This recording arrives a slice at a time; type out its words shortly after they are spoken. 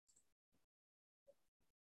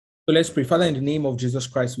So let's pray. Father, in the name of Jesus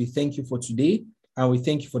Christ, we thank you for today, and we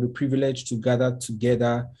thank you for the privilege to gather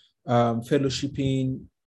together, fellowshipping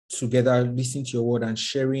together, listening to your word and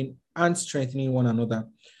sharing and strengthening one another.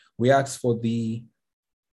 We ask for the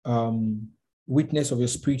um, witness of your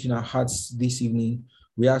spirit in our hearts this evening.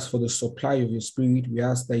 We ask for the supply of your spirit. We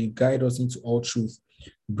ask that you guide us into all truth.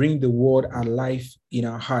 Bring the word alive in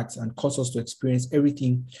our hearts and cause us to experience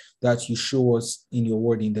everything that you show us in your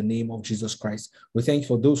word in the name of Jesus Christ. We thank you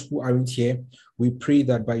for those who aren't here. We pray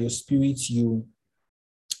that by your spirit you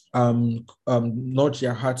nudge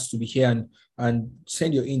their hearts to be here and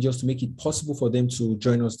send your angels to make it possible for them to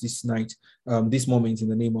join us this night, this moment in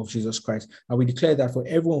the name of Jesus Christ. And we declare that for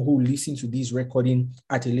everyone who listens to this recording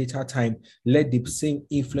at a later time, let the same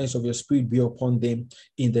influence of your spirit be upon them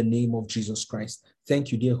in the name of Jesus Christ.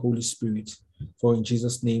 Thank you, dear Holy Spirit, for in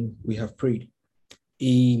Jesus' name we have prayed.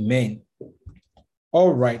 Amen.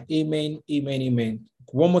 All right. Amen. Amen. Amen.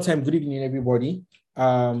 One more time, good evening, everybody.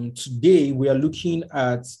 Today we're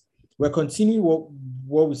continuing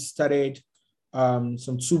what we started some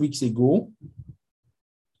 2 weeks ago.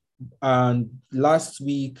 And last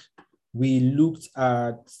week we looked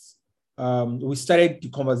at, we started the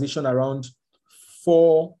conversation around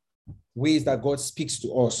 4 ways that God speaks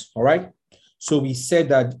to us. All right. So we said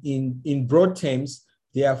that in broad terms,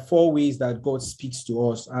 there are 4 ways that God speaks to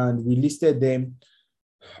us, and we listed them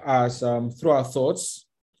as through our thoughts,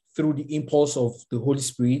 through the impulse of the Holy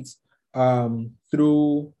Spirit,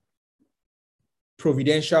 through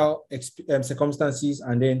providential circumstances,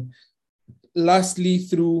 and then lastly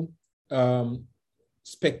through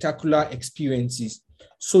spectacular experiences.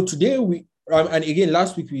 So today and again,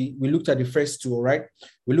 last week we looked at the first 2, right?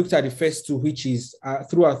 We looked at the first 2, which is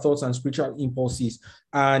through our thoughts and spiritual impulses.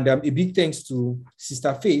 And a big thanks to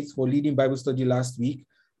Sister Faith for leading Bible study last week.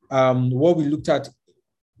 What we looked at,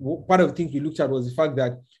 part of the things we looked at was the fact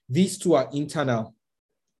that these 2 are internal.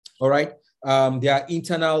 All right. They are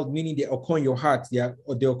internal, meaning they occur in your heart. They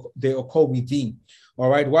occur within. All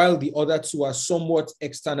right. While the other 2 are somewhat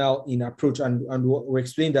external in approach, and we'll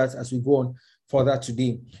explain that as we go on further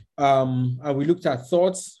today. And we looked at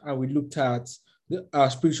thoughts, and we looked at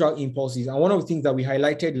spiritual impulses. And one of the things that we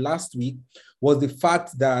highlighted last week was the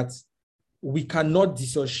fact that we cannot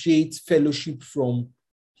dissociate fellowship from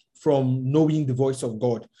knowing the voice of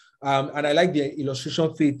God. And I like the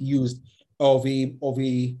illustration Faith used of a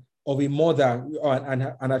mother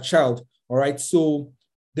and a child. All right. So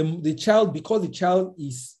the child, because the child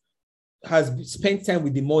has spent time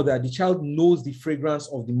with the mother, the child knows the fragrance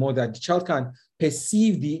of the mother. The child can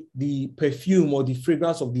perceive the perfume or the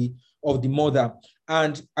fragrance of the mother.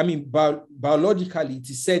 And I mean, biologically, it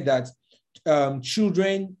is said that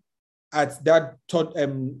children at that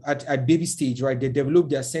at baby stage, right, they develop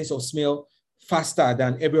their sense of smell faster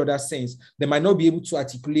than every other sense. They might not be able to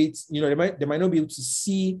articulate, they might not be able to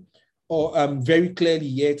see or very clearly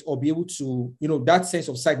yet, or be able to, that sense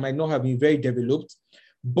of sight might not have been very developed,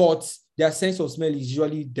 but their sense of smell is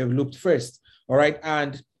usually developed first. All right.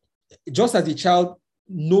 And just as the child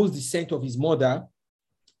knows the scent of his mother,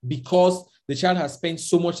 because the child has spent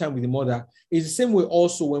so much time with the mother, it's the same way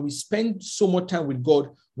also when we spend so much time with God,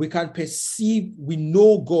 we can perceive, we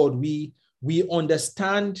know God, we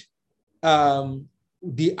understand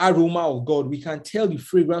the aroma of God, we can tell the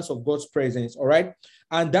fragrance of God's presence. All right.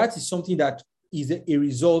 And that is something that is a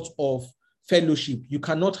result of fellowship. You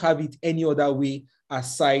cannot have it any other way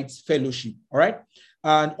aside fellowship. All right.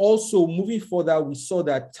 And also moving further, we saw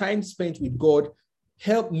that time spent with God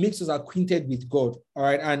makes us acquainted with God. All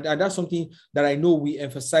right. And that's something that I know we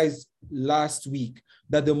emphasized last week,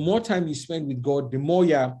 that the more time you spend with God, the more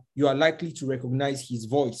you are likely to recognize his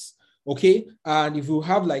voice. Okay. And if we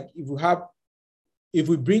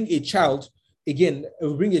bring a child, again,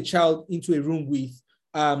 we bring a child into a room with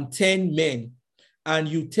 10 men, and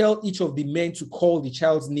you tell each of the men to call the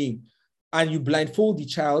child's name, and you blindfold the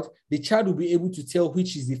child will be able to tell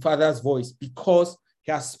which is the father's voice, because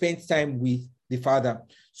he has spent time with the father.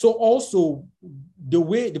 So also the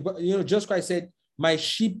way, Jesus Christ said, my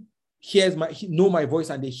sheep know my voice,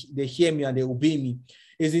 and they hear me and they obey me.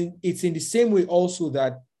 It's in the same way also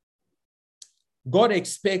that God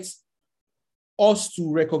expects us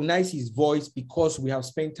to recognize his voice because we have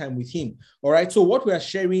spent time with him. All right. So what we are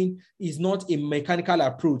sharing is not a mechanical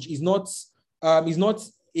approach. It's not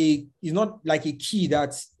like a key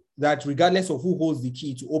that regardless of who holds the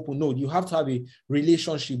key to open. No, you have to have a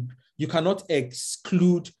relationship. You cannot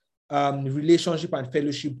exclude relationship and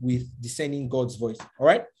fellowship with discerning God's voice. All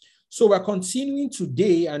right. So we're continuing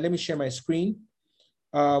today, and let me share my screen.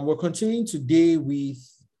 We're continuing today with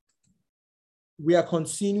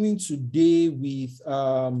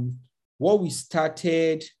what we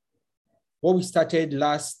started what we started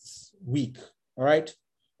last week. All right.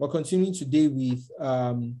 We're continuing today with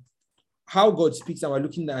how God speaks, and we're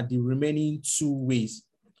looking at the remaining 2 ways.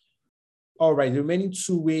 All right, the remaining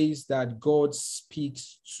 2 ways that God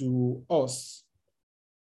speaks to us.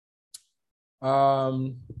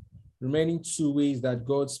 Remaining 2 ways that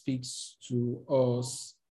God speaks to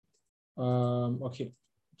us. Okay,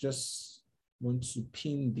 just want to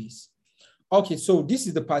pin this. Okay, so this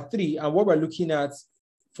is the part 3, and what we're looking at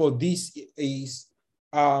for this is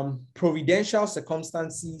providential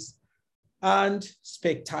circumstances and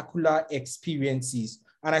spectacular experiences.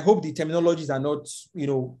 And I hope the terminologies are not,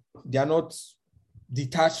 they are not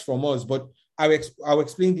detached from us, but I'll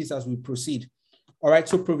explain this as we proceed. All right,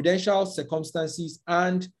 so providential circumstances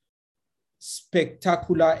and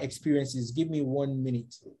spectacular experiences. Give me 1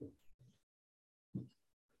 minute.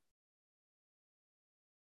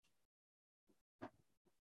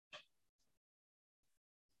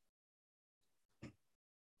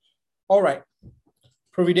 All right,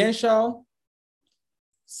 providential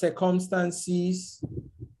circumstances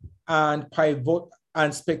and pivot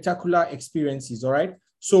and spectacular experiences. All right.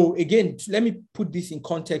 So again, let me put this in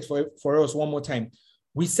context for us one more time.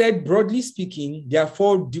 We said, broadly speaking, there are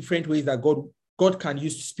 4 different ways that God can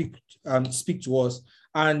use to speak to us.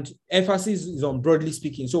 And emphasis is on broadly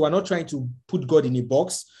speaking. So we're not trying to put God in a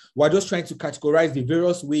box. We're just trying to categorize the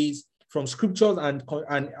various ways from scriptures and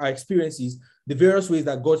our experiences, the various ways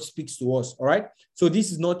that God speaks to us. All right. So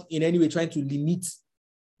this is not in any way trying to limit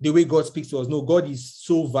the way God speaks to us. No, God is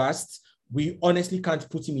so vast. We honestly can't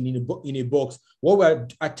put him in a box. What we're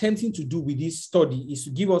attempting to do with this study is to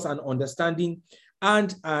give us an understanding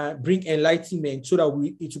and bring enlightenment so that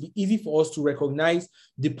it will be easy for us to recognize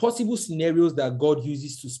the possible scenarios that God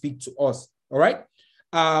uses to speak to us. All right.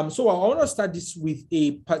 So I want to start this with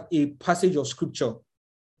a passage of scripture.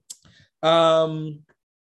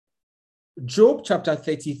 Job chapter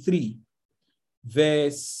 33,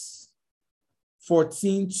 verse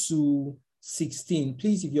 14 to 16.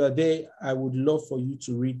 Please, if you are there, I would love for you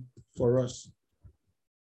to read for us.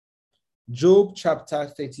 Job chapter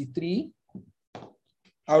 33.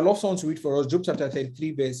 I would love someone to read for us. Job chapter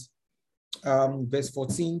 33, verse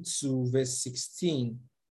 14 to verse 16.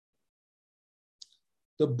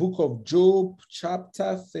 The book of Job,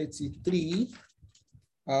 chapter 33.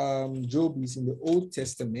 Job is in the Old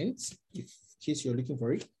Testament, in case you're looking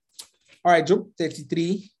for it. All right, Job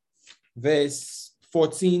 33, verse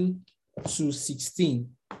 14 to 16.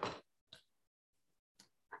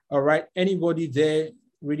 All right, anybody there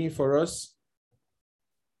reading for us?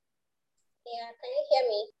 Yeah, can you hear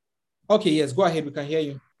me? Okay, yes, go ahead, we can hear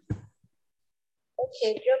you.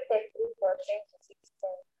 Okay, Job 33, 14 to 16.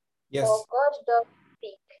 Yes. For God does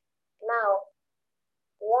speak, now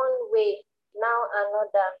one way, now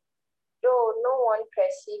another, though no one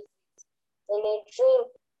perceives it. In a dream,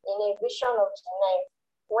 in a vision of the night,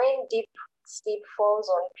 when deep sleep falls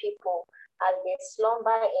on people as they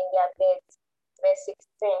slumber in their beds. Verse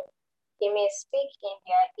 16. He may speak in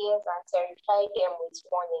their ears and terrify them with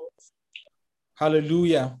warnings.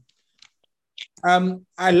 Hallelujah.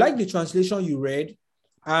 I like the translation you read,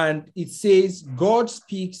 and it says God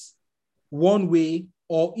speaks one way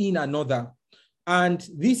or in another. And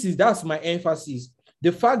that's my emphasis.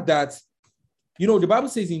 The fact that, the Bible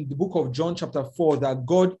says in the book of John chapter 4 that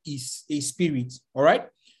God is a spirit, all right?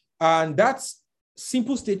 And that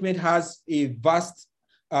simple statement has a vast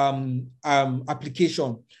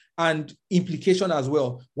application and implication as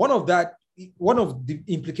well. One of the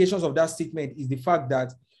implications of that statement is the fact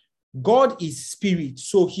that God is spirit,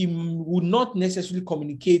 so he would not necessarily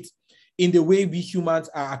communicate in the way we humans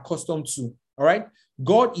are accustomed to, all right?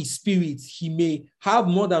 God is spirit. He may have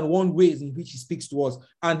more than one ways in which he speaks to us.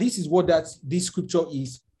 And this is what this scripture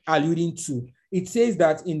is alluding to. It says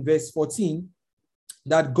that in verse 14,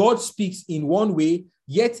 that God speaks in one way,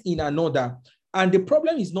 yet in another. And the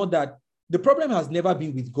problem is not that, the problem has never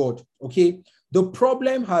been with God, okay? The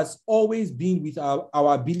problem has always been with our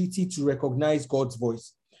ability to recognize God's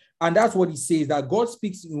voice. And that's what he says, that God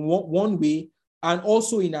speaks in one way and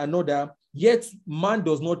also in another, yet man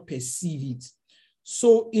does not perceive it.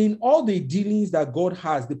 So in all the dealings that God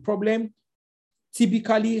has, the problem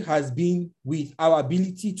typically has been with our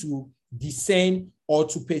ability to discern or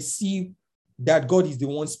to perceive that God is the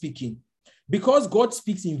one speaking. Because God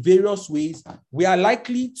speaks in various ways, we are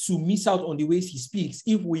likely to miss out on the ways he speaks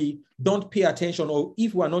if we don't pay attention or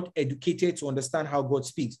if we are not educated to understand how God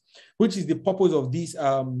speaks, which is the purpose of this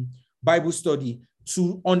Bible study,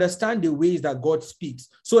 to understand the ways that God speaks,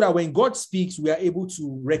 so that when God speaks, we are able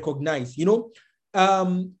to recognize.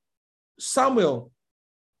 Samuel,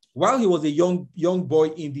 while he was a young boy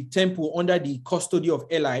in the temple under the custody of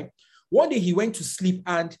Eli, One day he went to sleep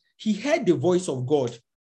and he heard the voice of God,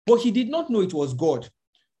 but he did not know it was God.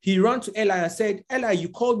 He ran to Eli and said, Eli, you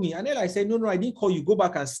called me. And Eli said, no, I didn't call you. Go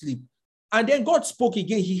back and sleep. And then God spoke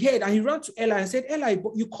again. He heard and he ran to Eli and said, Eli,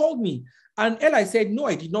 you called me. And Eli said, no,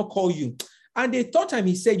 I did not call you. And the third time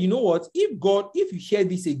he said, you know what? If you hear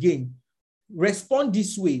this again, respond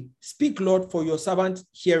this way. Speak, Lord, for your servant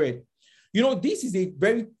heareth. You know, this is a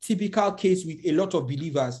very typical case with a lot of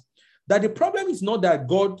believers, that the problem is not that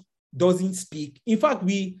God doesn't speak. In fact,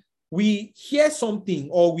 we hear something,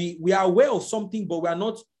 or we are aware of something, but we are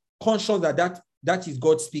not conscious that is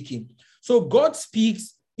God speaking. So God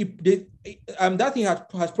speaks. That thing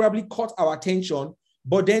has probably caught our attention,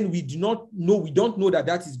 but then we don't know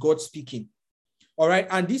that is God speaking. All right.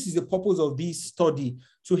 And this is the purpose of this study,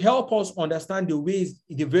 to help us understand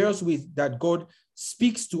the various ways that God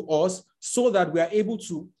speaks to us, so that we are able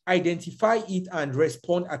to identify it and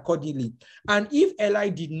respond accordingly. And if Eli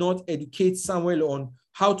did not educate Samuel on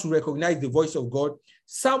how to recognize the voice of God,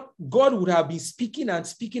 God would have been speaking and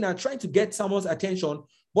trying to get Samuel's attention,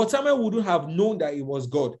 but Samuel wouldn't have known that it was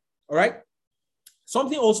God. All right.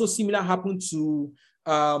 Something also similar happened to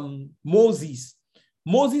Moses.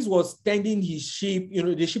 Moses was tending his sheep,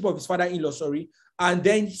 the sheep of his father-in-law, and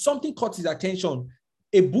then something caught his attention.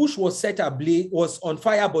 A bush was set ablaze, was on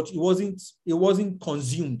fire, but it wasn't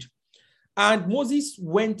consumed. And Moses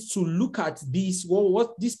went to look at this,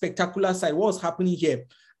 what this spectacular sight, what was happening here.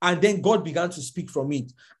 And then God began to speak from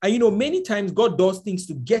it. And many times God does things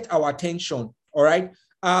to get our attention, all right?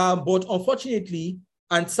 But unfortunately,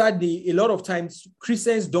 and sadly, a lot of times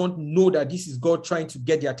Christians don't know that this is God trying to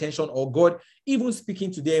get their attention, or God even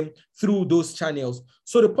speaking to them through those channels.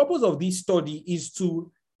 So the purpose of this study is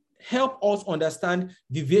to help us understand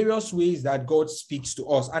the various ways that God speaks to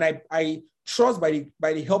us. And I trust by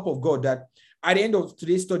the help of God that at the end of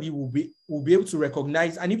today's study, we'll be able to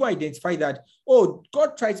recognize and even identify that, oh,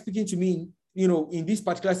 God tried speaking to me in this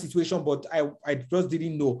particular situation, but I just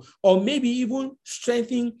didn't know. Or maybe even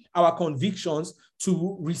strengthen our convictions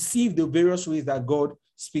to receive the various ways that God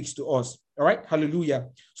speaks to us. All right, hallelujah.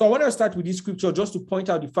 So I want to start with this scripture just to point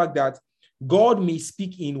out the fact that God may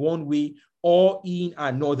speak in one way or in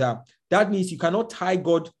another. That means you cannot tie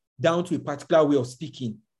God down to a particular way of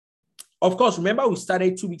speaking. Of course, remember we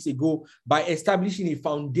started 2 weeks ago by establishing a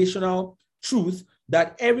foundational truth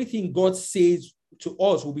that everything God says to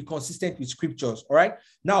us will be consistent with scriptures. All right.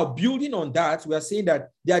 Now, building on that, we are saying that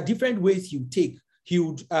there are different ways he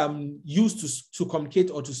would use to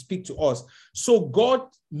communicate or to speak to us. So God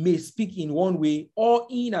may speak in one way or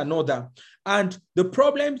in another. And the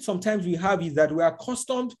problem sometimes we have is that we are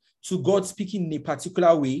accustomed to God speaking in a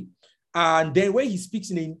particular way. And then when he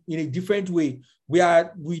speaks in a different way, we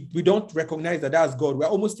don't recognize that that's God. We're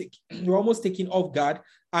almost taken off guard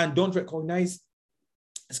and don't recognize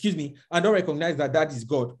that is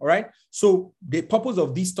God. All right. So the purpose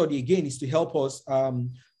of this study again is to help us,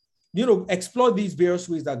 explore these various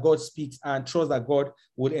ways that God speaks and trust that God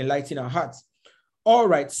will enlighten our hearts. All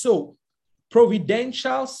right. So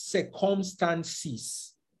providential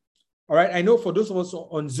circumstances. All right. I know for those of us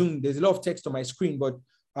on Zoom, there's a lot of text on my screen, but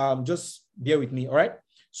just bear with me. All right.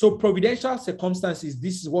 So providential circumstances,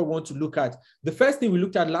 this is what we want to look at. The first thing we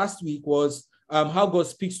looked at last week was how God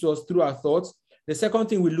speaks to us through our thoughts. The second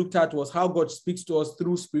thing we looked at was how God speaks to us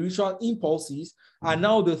through spiritual impulses. And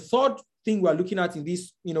now the third thing we're looking at in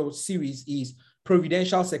this series is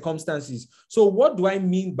providential circumstances. So what do I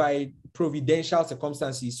mean by providential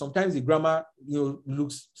circumstances? Sometimes the grammar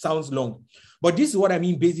sounds long, but this is what I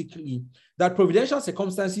mean basically, that providential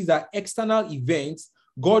circumstances are external events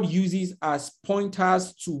God uses as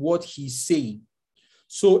pointers to what he's saying.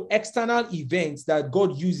 So external events that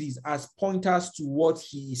God uses as pointers to what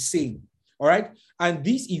he is saying. All right. And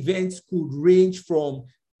these events could range from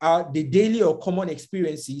the daily or common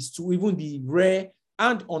experiences to even the rare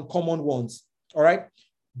and uncommon ones. All right.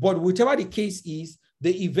 But whichever the case is,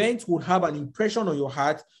 the event would have an impression on your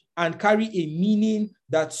heart and carry a meaning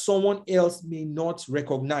that someone else may not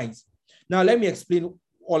recognize. Now, let me explain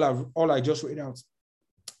all I just read out.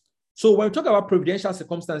 So when we talk about providential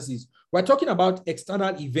circumstances, we're talking about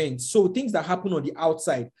external events. So things that happen on the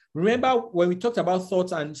outside. Remember when we talked about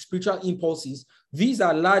thoughts and spiritual impulses, these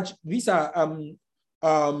are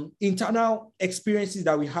internal experiences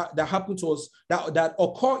that happen to us that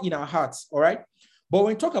occur in our hearts. All right. But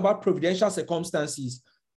when we talk about providential circumstances,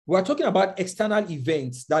 we're talking about external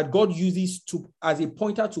events that God uses as a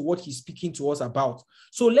pointer to what he's speaking to us about.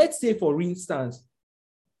 So let's say, for instance,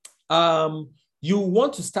 you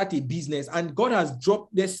want to start a business and God has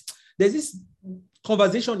dropped there's this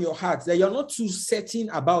conversation in your heart that you're not too certain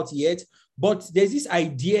about yet, but there's this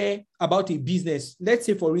idea about a business. Let's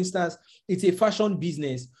say, for instance, it's a fashion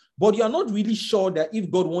business, but you're not really sure that if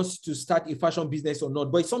God wants to start a fashion business or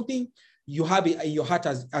not, but it's something you have in your heart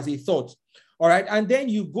as a thought. All right. And then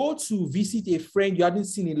you go to visit a friend you hadn't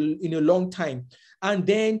seen in a long time. And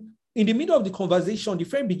then in the middle of the conversation, the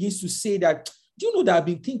friend begins to say that, do you know that I've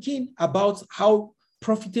been thinking about how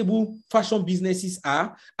profitable fashion businesses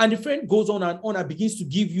are? And the friend goes on and begins to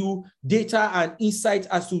give you data and insights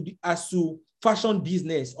as to fashion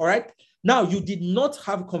business. All right. Now, you did not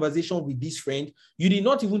have a conversation with this friend. You did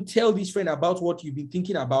not even tell this friend about what you've been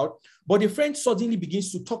thinking about. But the friend suddenly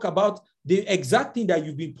begins to talk about the exact thing that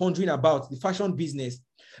you've been pondering about, the fashion business.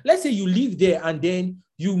 Let's say you live there and then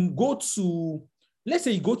you go to, let's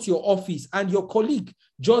say you go to your office and your colleague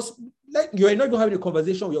just, like, you're not even having a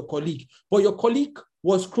conversation with your colleague, but your colleague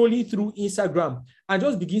was scrolling through Instagram and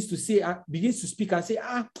just begins to speak and say,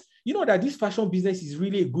 you know that this fashion business is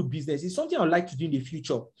really a good business. It's something I'd like to do in the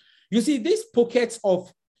future. You see, these pockets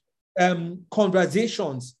of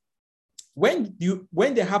conversations, when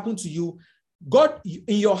they happen to you, God,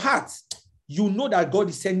 in your heart, you know that God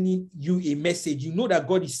is sending you a message. You know that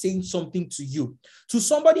God is saying something to you. To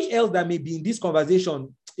somebody else that may be in this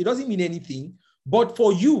conversation, it doesn't mean anything. But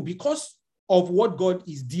for you, because of what God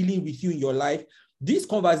is dealing with you in your life, these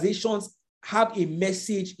conversations have a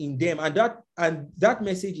message in them, and that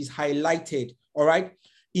message is highlighted, all right,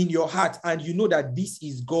 in your heart, and you know that this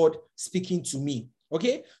is God speaking to me.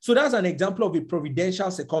 Okay, so that's an example of a providential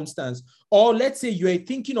circumstance. Or let's say you are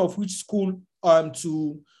thinking of which school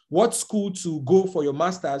what school to go for your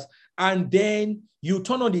master's, and then you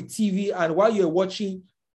turn on the TV, and while you're watching,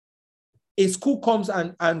 a school comes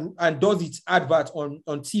and does its advert on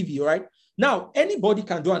TV, right? Now, anybody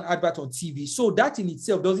can do an advert on TV, so that in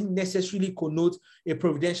itself doesn't necessarily connote a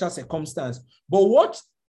providential circumstance. But what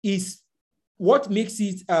makes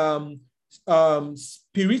it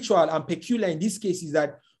spiritual and peculiar in this case is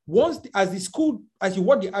that as you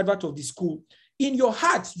watch the advert of the school, in your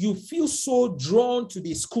heart, you feel so drawn to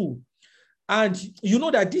the school. And you know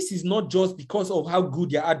that this is not just because of how good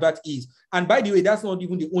their advert is. And by the way, that's not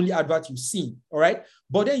even the only advert you've seen, all right?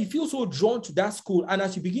 But then you feel so drawn to that school. And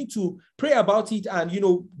as you begin to pray about it and,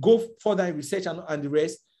 go further in research and the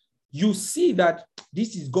rest, you see that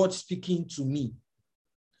this is God speaking to me.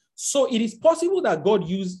 So it is possible that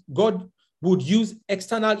God would use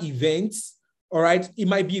external events, all right? It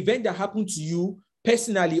might be events that happen to you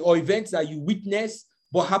personally or events that you witness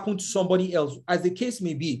but happen to somebody else. As the case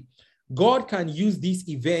may be, God can use these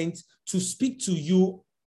events to speak to you,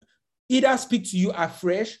 either speak to you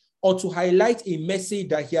afresh or to highlight a message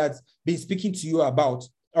that he has been speaking to you about,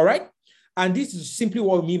 all right? And this is simply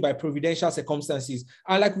what we mean by providential circumstances.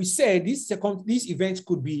 And like we said, these events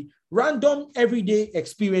could be random, everyday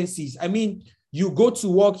experiences. I mean, you go to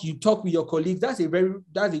work, you talk with your colleagues. That's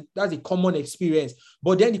a common experience.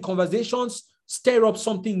 But then the conversations stir up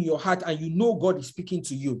something in your heart, and you know God is speaking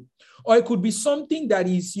to you. Or it could be something that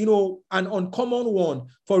is, an uncommon one.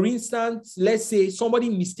 For instance, let's say somebody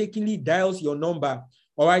mistakenly dials your number.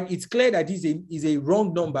 All right, it's clear that this is a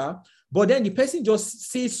wrong number, but then the person just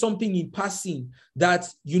says something in passing that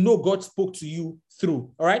God spoke to you through.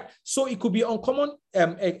 All right, so it could be uncommon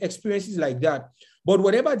experiences like that. But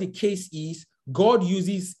whatever the case is, God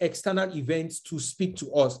uses external events to speak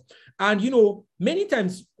to us. And, many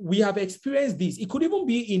times we have experienced this. It could even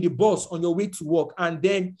be in the bus on your way to work, and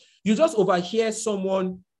then you just overhear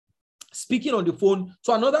someone speaking on the phone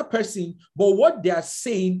to another person, but what they are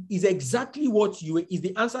saying is exactly is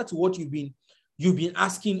the answer to what you've been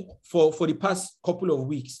asking for the past couple of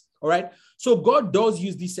weeks. All right. So God does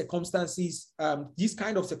use these circumstances, these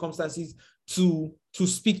kind of circumstances to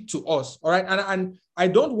speak to us. All right. And I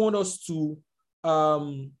don't want us to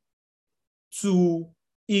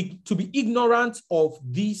be ignorant of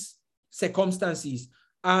these circumstances.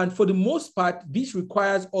 And for the most part, this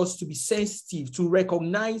requires us to be sensitive, to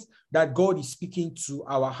recognize that God is speaking to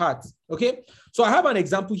our hearts. Okay, so I have an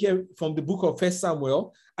example here from the book of 1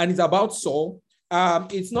 Samuel, and it's about Saul.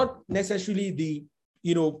 It's not necessarily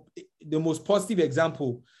the most positive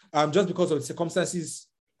example, just because of the circumstances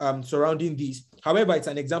surrounding this. However, it's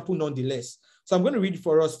an example nonetheless. So I'm going to read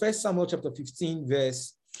for us 1 Samuel chapter 15,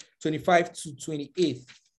 verse 25 to 28.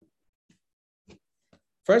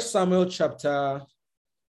 1 Samuel chapter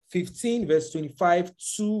 15, verse 25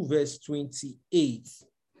 to verse 28.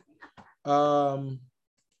 All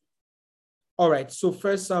right, so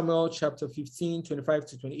 1 Samuel chapter 15, 25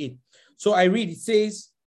 to 28. So I read, it says,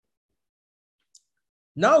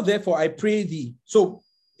 "Now therefore I pray thee." So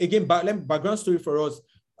again, background story for us.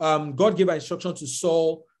 God gave an instruction to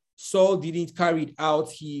Saul. Saul didn't carry it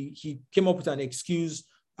out. He came up with an excuse.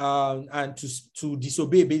 and to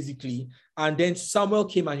disobey, basically. And then Samuel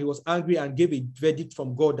came and he was angry and gave a verdict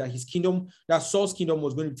from God that Saul's kingdom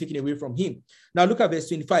was going to be taken away from him. Now look at verse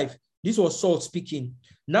 25. This was Saul speaking.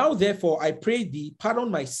 Now, therefore, I pray thee, pardon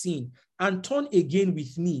my sin, and turn again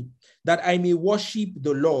with me, that I may worship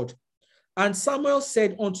the Lord. And Samuel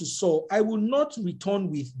said unto Saul, I will not return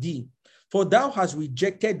with thee, for thou hast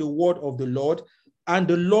rejected the word of the Lord, and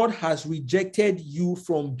the Lord has rejected you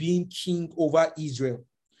from being king over Israel.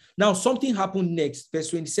 Now, something happened next, verse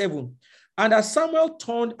 27. And as Samuel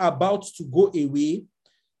turned about to go away,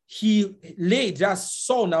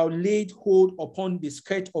 Saul now laid hold upon the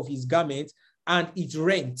skirt of his garment, and it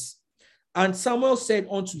rent. And Samuel said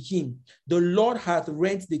unto him, the Lord hath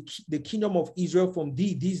rent the kingdom of Israel from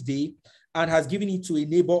thee this day, and has given it to a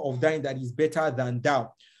neighbor of thine that is better than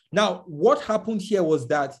thou. Now, what happened here was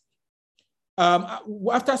that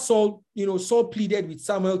after Saul, Saul pleaded with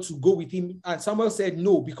Samuel to go with him, and Samuel said,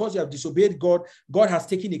 no, because you have disobeyed God, God has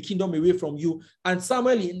taken the kingdom away from you. And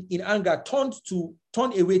Samuel, in anger, turned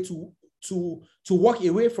away to walk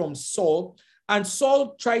away from Saul. And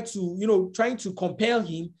Saul trying to compel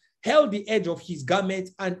him, held the edge of his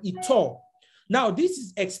garment, and it tore. Now,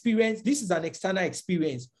 this is an external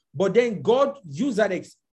experience, but then God used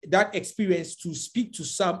that experience to speak to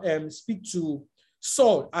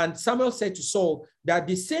Saul. And Samuel said to Saul that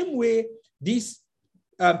the same way this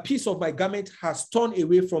piece of my garment has torn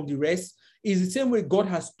away from the rest is the same way God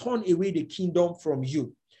has torn away the kingdom from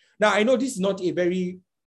you. Now, I know this is not a very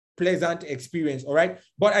pleasant experience, all right?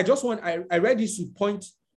 But I read this to point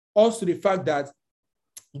us to the fact that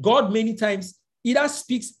God many times either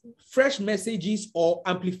speaks fresh messages or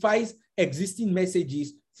amplifies existing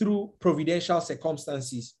messages through providential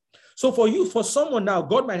circumstances. So for someone now,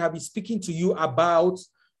 God might have been speaking to you about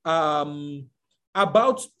a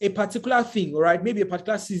particular thing, all right? Maybe a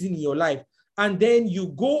particular season in your life. And then you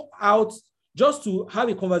go out just to have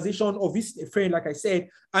a conversation or visit a friend, like I said,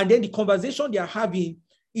 and then the conversation they're having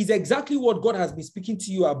is exactly what God has been speaking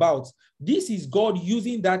to you about. This is God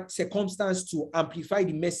using that circumstance to amplify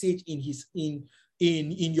the message in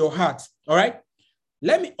your heart, all right?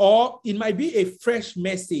 Or it might be a fresh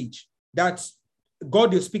message that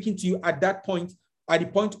God is speaking to you at the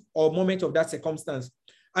point or moment of that circumstance.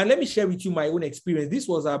 And let me share with you my own experience. This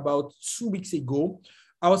was about 2 weeks ago.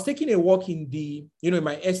 I was taking a walk in in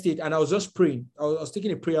my estate, and I was just praying. I was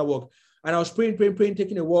taking a prayer walk, and I was praying,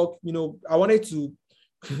 taking a walk. I wanted to,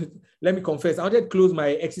 let me confess, I wanted to close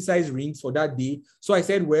my exercise rings for that day. So I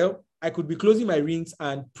said, well, I could be closing my rings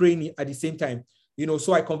and praying at the same time,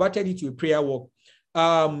 so I converted it to a prayer walk.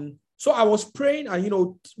 So I was praying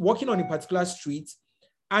and, walking on a particular street,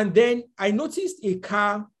 and then I noticed a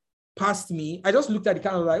car passed me. I just looked at the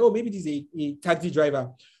car and was like, oh, maybe this is a taxi driver,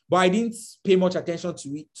 but I didn't pay much attention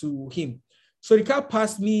to him. So the car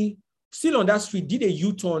passed me, still on that street, did a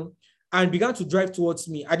U-turn and began to drive towards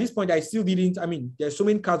me. At this point, I still didn't, there's so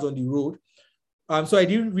many cars on the road. So I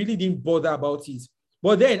didn't bother about it.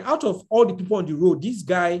 But then out of all the people on the road, this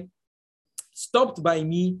guy stopped by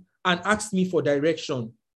me and asked me for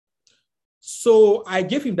direction. So I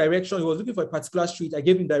gave him direction. He was looking for a particular street. I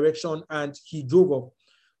gave him direction and he drove off.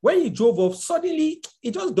 When he drove off, suddenly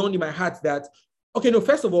it just dawned in my heart that,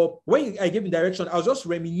 first of all, when I gave him direction, I was just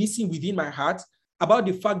reminiscing within my heart about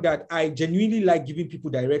the fact that I genuinely like giving people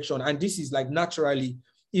direction. And this is like naturally,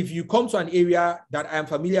 if you come to an area that I am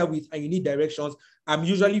familiar with and you need directions, I'm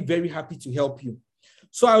usually very happy to help you.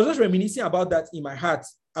 So I was just reminiscing about that in my heart,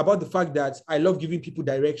 about the fact that I love giving people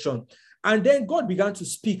direction. And then God began to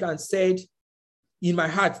speak and said in my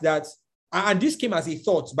heart that, and this came as a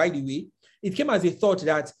thought, by the way, it came as a thought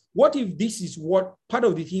that what if this is what part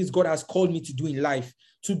of the things God has called me to do in life,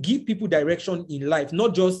 to give people direction in life,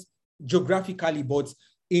 not just geographically, but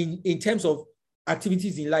in terms of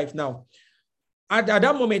activities in life now. At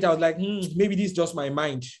that moment, I was like, maybe this is just my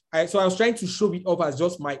mind. So I was trying to show it up as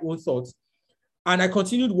just my own thoughts. And I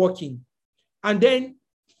continued walking. And then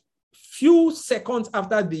few seconds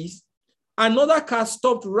after this, another car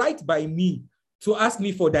stopped right by me to ask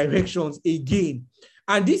me for directions again.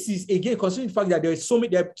 And this is, again, considering the fact that there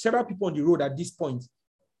are several people on the road at this point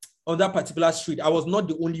on that particular street. I was not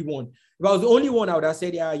the only one. If I was the only one, I would have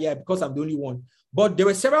said, yeah, because I'm the only one. But there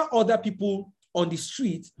were several other people on the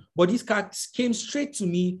street, but this car came straight to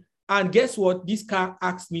me. And guess what? This car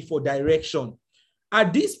asked me for direction.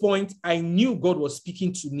 At this point, I knew God was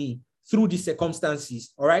speaking to me through these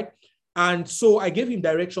circumstances, all right? And so I gave him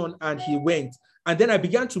direction and he went. And then I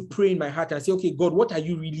began to pray in my heart and say, okay, God, what are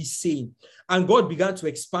you really saying? And God began to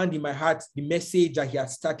expand in my heart the message that he had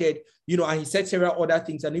started, and he said several other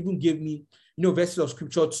things and even gave me, verses of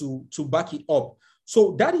scripture to back it up.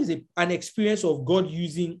 So that is an experience of God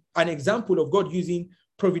using, an example of God using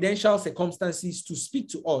providential circumstances to speak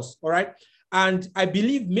to us, all right? And I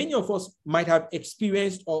believe many of us might have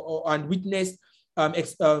experienced and witnessed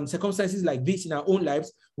circumstances like this in our own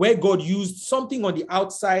lives, where God used something on the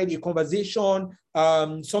outside, a conversation,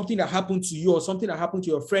 something that happened to you or something that happened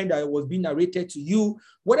to your friend that was being narrated to you.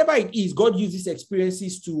 Whatever it is, God uses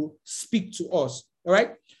experiences to speak to us, all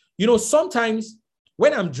right? You know, sometimes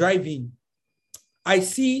when I'm driving, I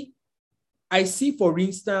see, for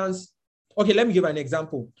instance, okay, let me give an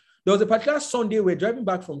example. There was a particular Sunday we're driving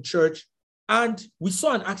back from church and we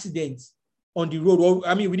saw an accident on the road. Well,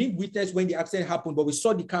 I mean, we didn't witness when the accident happened, but we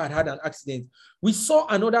saw the car had an accident. We saw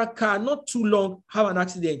another car not too long have an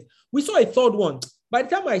accident. We saw a third one. By the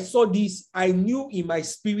time I saw this, I knew in my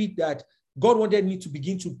spirit that God wanted me to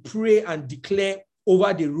begin to pray and declare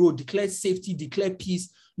over the road, declare safety, declare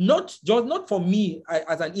peace, not for me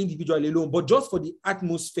as an individual alone, but just for the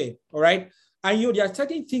atmosphere, all right? And you know, there are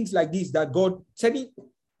certain things like this that God, certain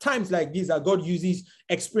times like this that God uses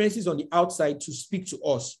experiences on the outside to speak to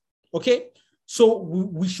us, okay? So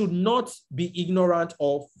we should not be ignorant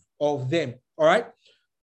of them, all right?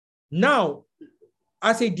 Now,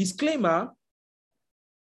 as a disclaimer,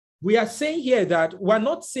 we are saying here that we're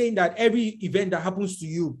not saying that every event that happens to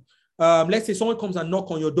you, let's say someone comes and knock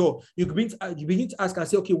on your door, you begin to ask and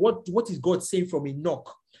say, okay, what is God saying from a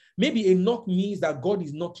knock? Maybe a knock means that God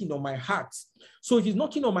is knocking on my heart. So if he's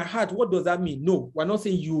knocking on my heart, what does that mean? No, we're not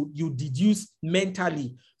saying you deduce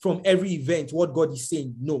mentally from every event what God is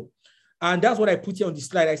saying. No. And that's what I put here on the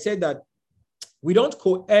slide. I said that we don't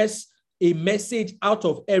coerce a message out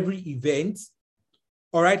of every event.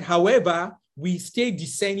 All right. However, we stay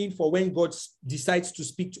discerning for when God decides to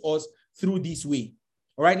speak to us through this way.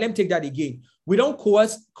 All right. Let me take that again. We don't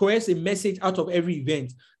coerce a message out of every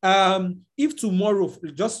event. If tomorrow,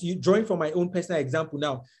 just drawing from my own personal example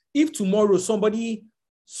now, if tomorrow somebody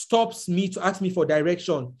stops me to ask me for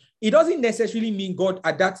direction, it doesn't necessarily mean God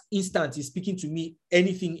at that instant is speaking to me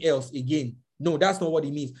anything else again. No, that's not what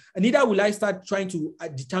it means. And neither will I start trying to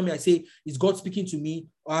determine, I say, is God speaking to me?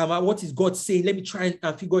 What is God saying? Let me try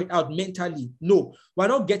and figure it out mentally. No, we're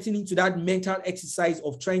not getting into that mental exercise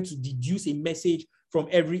of trying to deduce a message from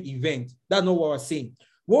every event. That's not what we're saying.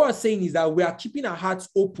 What we're saying is that we are keeping our hearts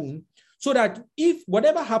open so that if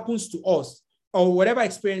whatever happens to us or whatever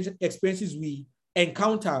experiences we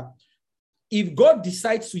encounter, if God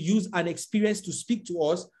decides to use an experience to speak to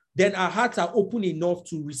us, then our hearts are open enough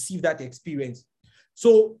to receive that experience.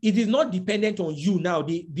 So it is not dependent on you now.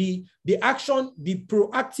 The action, the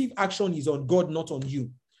proactive action is on God, not on you.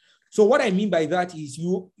 So what I mean by that is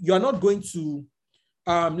you are not going to,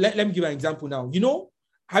 let me give an example now. You know,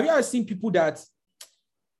 have you ever seen people that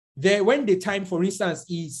when the time, for instance,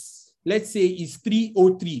 is, let's say, is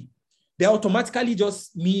 3:03, they automatically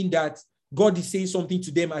just mean that God is saying something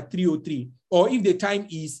to them at 3:03. Or if the time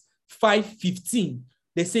is 5:15,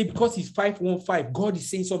 they say because it's 5:15, God is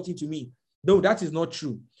saying something to me. No, that is not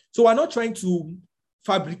true. So we're not trying to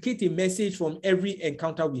fabricate a message from every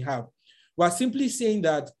encounter we have. We're simply saying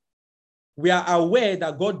that we are aware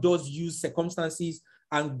that God does use circumstances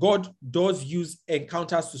and God does use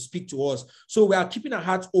encounters to speak to us. So we are keeping our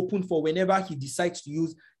hearts open for whenever he decides to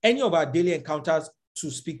use any of our daily encounters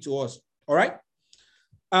to speak to us. All right?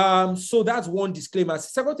 So that's one disclaimer.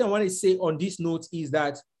 Second thing I want to say on this note is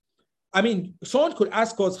that, I mean, someone could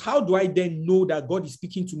ask us, how do I then know that God is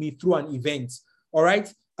speaking to me through an event? All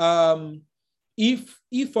right. If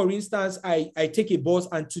for instance, I take a bus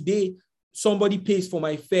and today somebody pays for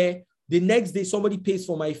my fare, the next day somebody pays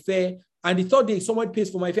for my fare, and the third day somebody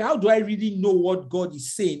pays for my fare, how do I really know what God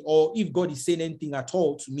is saying or if God is saying anything at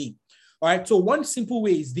all to me? All right. So one simple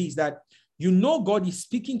way is this, that you know God is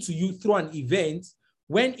speaking to you through an event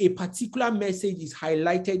when a particular message is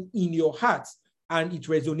highlighted in your heart and it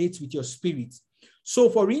resonates with your spirit. So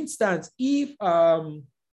for instance, if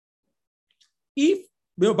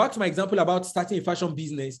back to my example about starting a fashion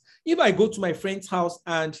business, if I go to my friend's house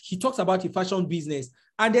and he talks about a fashion business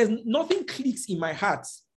and there's nothing clicks in my heart,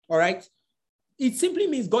 all right, it simply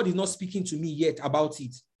means God is not speaking to me yet about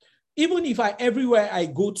it. Even if everywhere I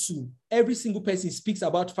go to, every single person speaks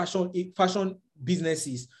about fashion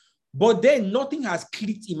businesses, but then nothing has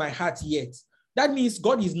clicked in my heart yet, that means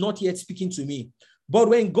God is not yet speaking to me. But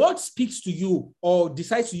when God speaks to you or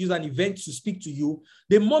decides to use an event to speak to you,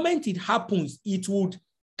 the moment it happens, it would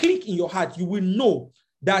click in your heart. You will know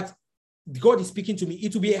that God is speaking to me.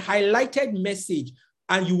 It will be a highlighted message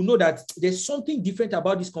and you will know that there's something different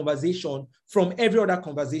about this conversation from every other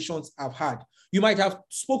conversations I've had. You might have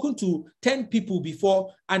spoken to 10 people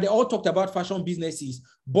before and they all talked about fashion businesses.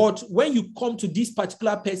 But when you come to this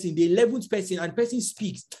particular person, the 11th person, and person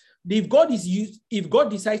speaks, if God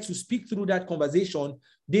decides to speak through that conversation,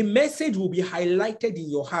 the message will be highlighted in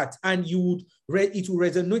your heart and it will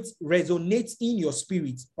resonate in your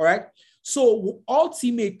spirit. All right. So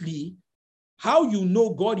ultimately, how you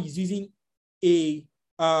know God is using a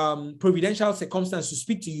providential circumstance to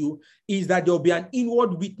speak to you is that there will be an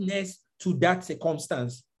inward witness to that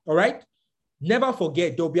circumstance. All right. Never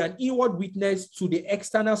forget, there will be an inward witness to the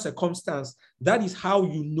external circumstance. That is how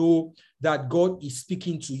you know that God is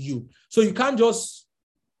speaking to you. So you can't just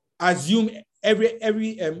assume every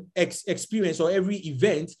experience or every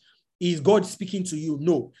event is God speaking to you.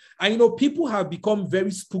 No. And people have become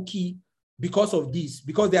very spooky because of this,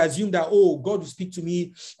 because they assume that, oh, God will speak to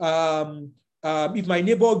me. If my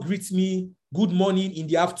neighbor greets me good morning in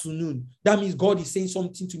the afternoon, that means God is saying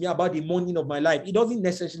something to me about the morning of my life. It doesn't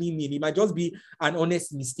necessarily mean, it might just be an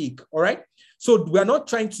honest mistake. All right. So we're not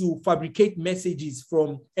trying to fabricate messages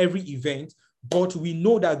from every event, but we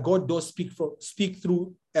know that God does speak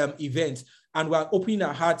through events, and we're opening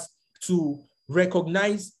our hearts to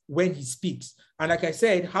recognize when he speaks. And like I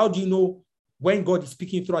said, how do you know when God is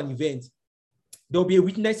speaking through an event? There'll be a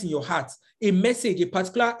witness in your heart. A message, a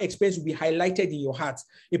particular experience will be highlighted in your heart.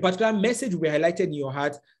 A particular message will be highlighted in your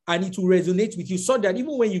heart, and it will resonate with you so that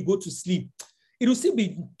even when you go to sleep, it will still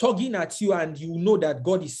be tugging at you and you know that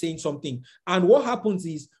God is saying something. And what happens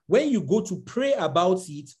is when you go to pray about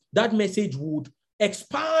it, that message would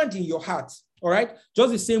expand in your heart. All right.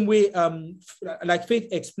 Just the same way, like Faith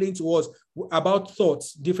explained to us about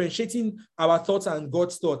thoughts, differentiating our thoughts and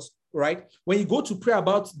God's thoughts. Right? When you go to pray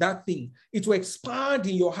about that thing, it will expand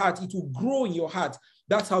in your heart. It will grow in your heart.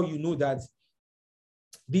 That's how you know that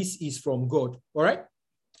this is from God. All right.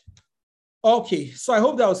 Okay. So I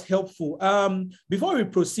hope that was helpful. Before we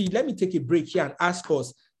proceed, let me take a break here and ask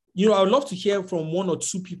us, I would love to hear from one or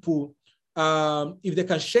two people, if they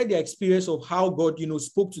can share their experience of how God,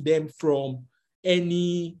 spoke to them from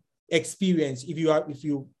any experience. If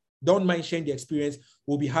you don't mind sharing the experience,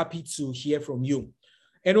 we'll be happy to hear from you.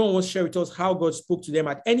 Anyone wants to share with us how God spoke to them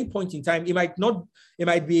at any point in time? It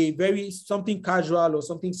might be something casual or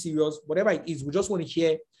something serious, whatever it is. We just want to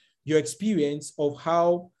hear your experience of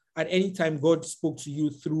how at any time God spoke to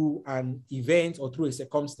you through an event or through a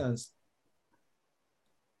circumstance.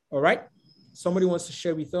 All right. Somebody wants to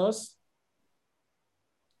share with us?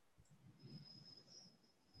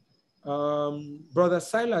 Brother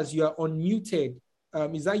Silas, you are unmuted.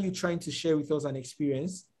 Is that you trying to share with us an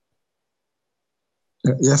experience?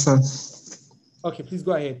 Yes, sir. Okay, please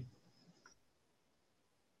go ahead.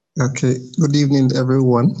 Okay. Good evening,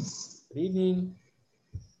 everyone. Good evening.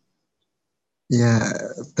 Yeah,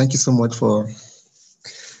 thank you so much for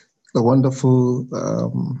the wonderful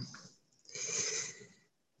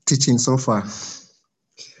teaching so far.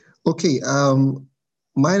 Okay,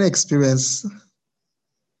 my experience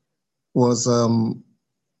was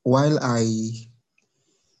while I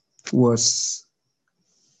was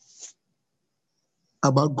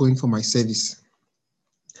about going for my service.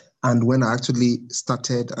 And when I actually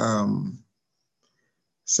started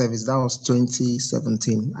service, that was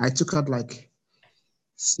 2017. I took out like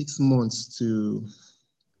 6 months to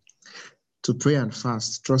pray and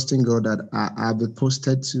fast, trusting God that I'll be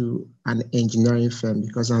posted to an engineering firm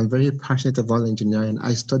because I'm very passionate about engineering.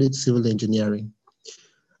 I studied civil engineering.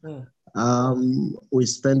 We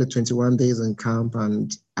spent the 21 days in camp,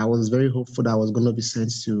 and I was very hopeful that I was going to be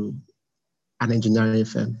sent to an engineering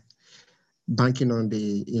firm, banking on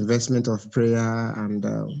the investment of prayer and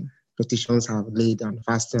petitions have laid and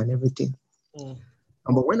fasting and everything.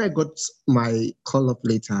 But when I got my call up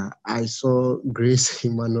later, I saw Grace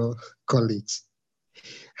Emmanuel College.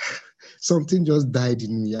 Something just died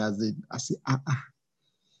in me I said,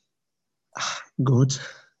 God,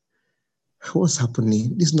 what's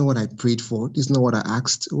happening? This is not what I prayed for. This is not what I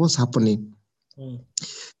asked. What's happening?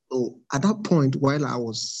 So at that point, while I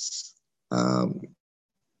was,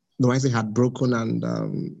 the rising had broken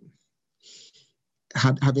and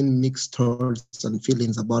having mixed thoughts and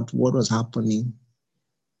feelings about what was happening,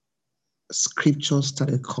 scriptures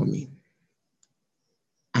started coming.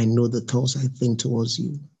 I know the thoughts I think towards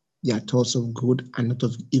you. They are thoughts of good and not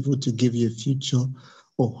of evil, to give you a future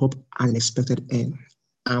or hope and expected end.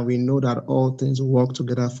 And we know that all things work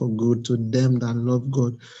together for good to them that love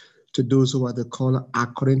God, to those who are the called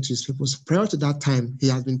according to his purpose. Prior to that time, he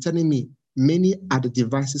has been telling me, many are the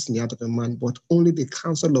devices in the heart of a man, but only the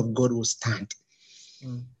counsel of God will stand.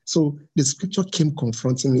 So the scripture came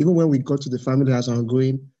confronting me. Even when we got to the family as I was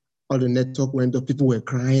going, all the network went up, people were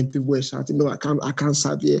crying, people were shouting, no, I can't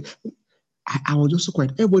serve here. I was just so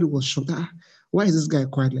quiet. Everybody was shocked. Why is this guy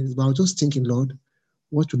quiet like this? But I was just thinking, Lord,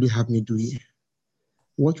 what will you have me do here?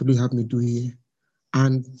 What will you have me do here?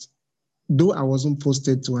 And though I wasn't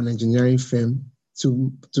posted to an engineering firm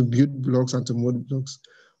to build blocks and to mold blocks,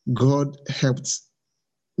 God helped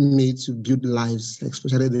me to build lives,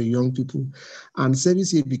 especially the young people. And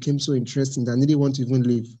service here became so interesting that I didn't want to even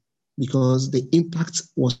leave because the impact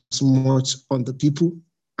was much on the people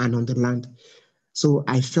and on the land. So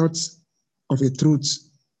I felt of a truth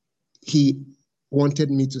he wanted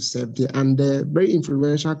me to serve there. And the very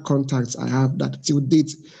influential contacts I have that till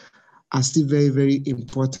date are still very, very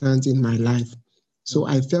important in my life. So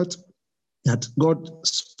I felt that God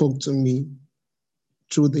spoke to me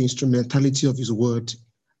through the instrumentality of his word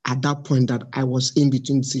at that point that I was in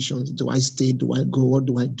between decisions. Do I stay? Do I go? What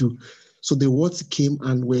do I do? So the words came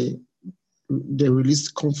and they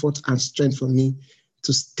released comfort and strength for me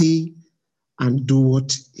to stay and do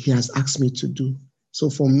what he has asked me to do. So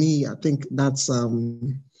for me, I think that's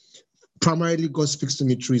primarily God speaks to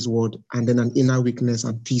me through his word, and then an inner weakness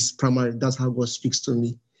and peace. Primarily, that's how God speaks to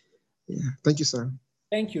me. Yeah. Thank you, sir.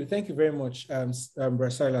 Thank you. Thank you very much, Brother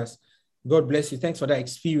Silas. God bless you. Thanks for that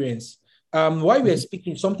experience. While we were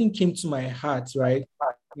speaking, something came to my heart, right?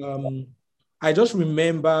 I just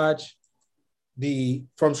remembered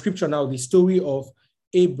from scripture now, the story of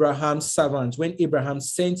Abraham's servant, when Abraham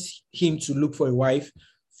sent him to look for a wife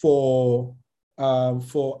for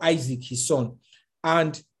Isaac, his son.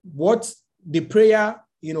 And what the prayer,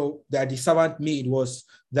 that the servant made was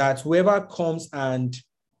that whoever comes and,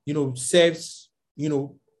 serves,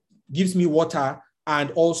 gives me water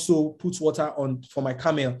and also puts water on for my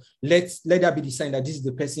camel, let that be the sign that this is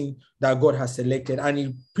the person that God has selected. And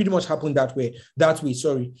it pretty much happened that way.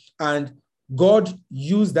 And God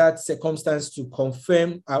used that circumstance to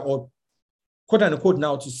confirm or quote unquote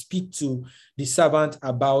now to speak to the servant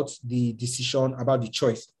about the decision, about the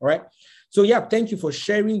choice. All right. So yeah, thank you for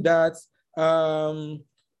sharing that.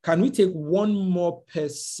 Can we take one more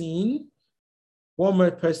person? One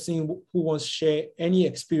more person who wants to share any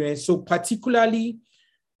experience. So particularly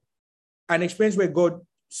an experience where God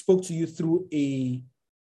spoke to you through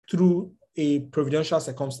a providential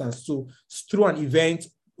circumstance. So through an event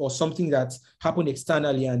or something that happened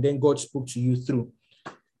externally, and then God spoke to you through.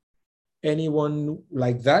 Anyone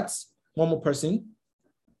like that? One more person.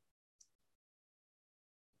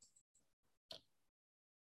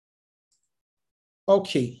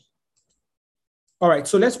 Okay. All right,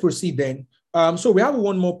 so let's proceed then. So we have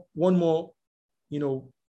one more,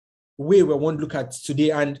 way we want to look at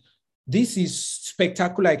today, and this is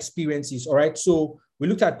spectacular experiences. All right, so we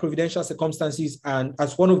looked at providential circumstances and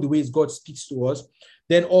as one of the ways God speaks to us.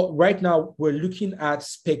 Then right now we're looking at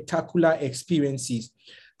spectacular experiences.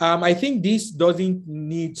 I think this doesn't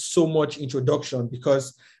need so much introduction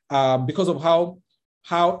because of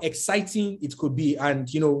how exciting it could be, and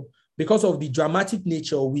because of the dramatic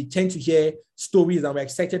nature, we tend to hear stories and we're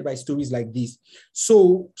excited by stories like this.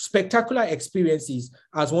 So spectacular experiences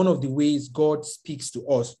as one of the ways God speaks to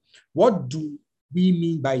us. What do we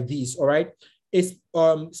mean by this? All right.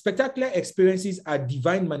 Spectacular experiences are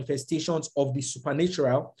divine manifestations of the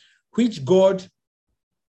supernatural, which God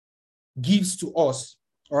gives to us.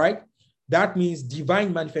 All right. That means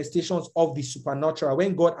divine manifestations of the supernatural,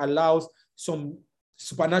 when God allows some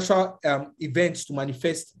supernatural events to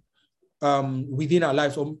manifest within our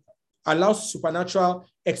lives, or allows supernatural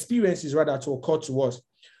experiences rather to occur to us.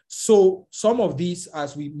 So some of these,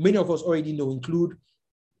 as many of us already know, include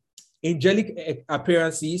angelic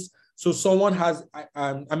appearances. So someone has,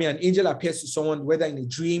 an angel appears to someone, whether in a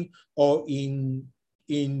dream or in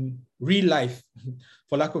real life,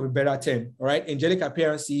 for lack of a better term. All right, angelic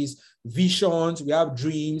appearances, visions, we have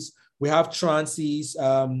dreams, we have trances.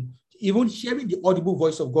 Even hearing the audible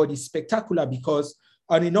voice of God is spectacular because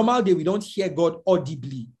on a normal day, we don't hear God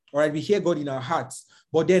audibly, all right? We hear God in our hearts.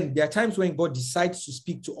 But then there are times when God decides to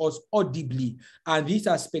speak to us audibly, and these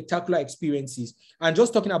are spectacular experiences. And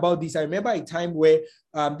just talking about this, I remember a time where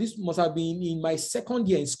this must have been in my second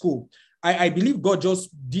year in school. I believe God just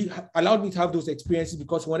allowed me to have those experiences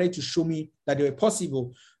because he wanted to show me that they were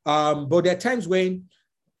possible. But there are times when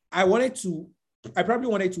I probably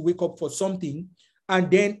wanted to wake up for something, and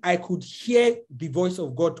then I could hear the voice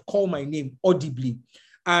of God call my name audibly.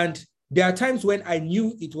 And there are times when I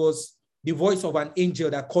knew it was the voice of an angel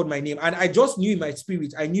that called my name. And I just knew in my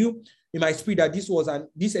spirit, that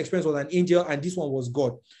this experience was an angel and this one was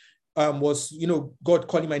God. God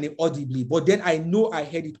calling my name audibly. But then I know I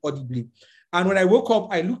heard it audibly. And when I woke up,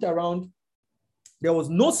 I looked around There was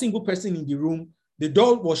no single person in the room. The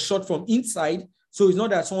door was shut from inside. So it's not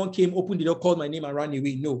that someone came, opened the door, called my name and ran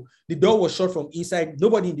away. No, the door was shut from inside,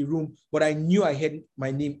 nobody in the room, but I knew I heard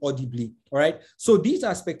my name audibly. All right. So these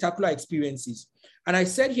are spectacular experiences. And I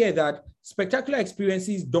said here that spectacular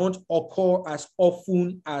experiences don't occur as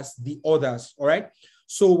often as the others. All right.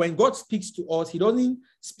 So when God speaks to us, he doesn't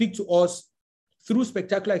speak to us through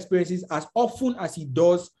spectacular experiences as often as he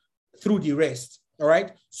does through the rest. All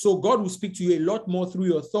right. So God will speak to you a lot more through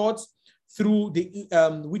your thoughts, through the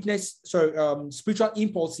spiritual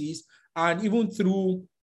impulses, and even through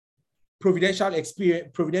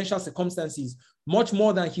providential circumstances, much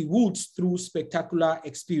more than he would through spectacular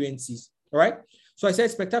experiences. All right. So I said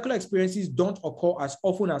spectacular experiences don't occur as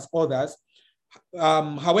often as others.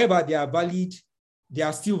 However, they are valid. They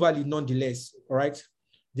are still valid nonetheless. All right.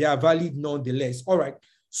 They are valid nonetheless. All right.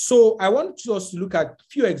 So I want us to look at a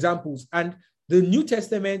few examples, and the New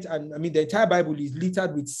Testament, and I mean, the entire Bible is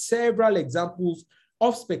littered with several examples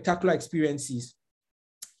of spectacular experiences.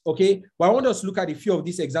 Okay, but I want us to look at a few of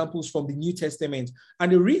these examples from the New Testament.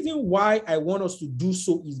 And the reason why I want us to do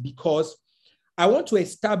so is because I want to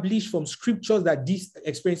establish from scriptures that these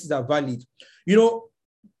experiences are valid. You know,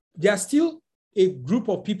 there are still a group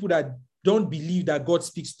of people that don't believe that God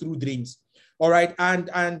speaks through dreams. All right. And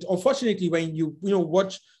unfortunately, when you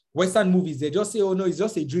watch Western movies, they just say, oh no, it's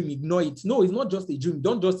just a dream, ignore it. No, it's not just a dream.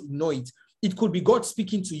 Don't just ignore it. It could be God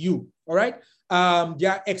speaking to you. All right.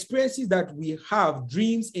 There are experiences that we have,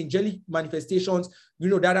 dreams, angelic manifestations,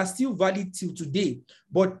 that are still valid till today.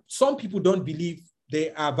 But some people don't believe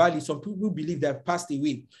they are valid. Some people believe they have passed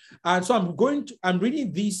away. And so I'm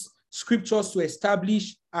reading these scriptures to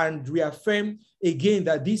establish and reaffirm again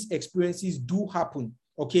that these experiences do happen.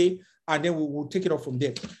 Okay. And then we'll take it off from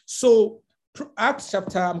there. So Acts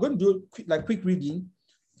chapter, I'm going to do quick reading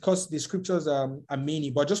because the scriptures are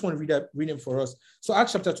many, but I just want to read them for us. So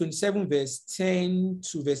Acts chapter 27, verse 10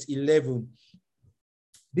 to verse 11.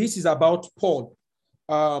 This is about Paul.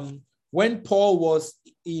 When Paul was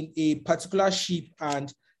in a particular ship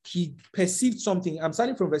and he perceived something. I'm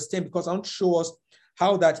starting from verse 10 because I want to show us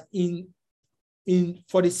how that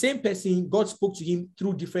for the same person, God spoke to him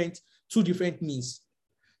through two different means.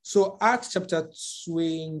 So Acts chapter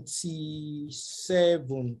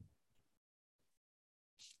 27,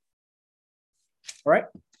 all right,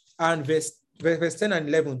 and verse 10 and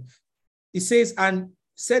 11, it says, and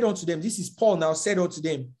said unto them, this is Paul now, said unto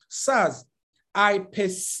them, sirs, I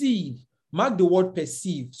perceive, mark the word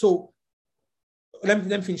perceive. So let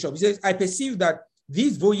me finish up. It says, I perceive that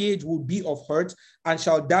this voyage will be of hurt and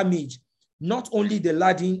shall damage not only the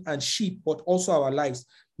lading and ship, but also our lives.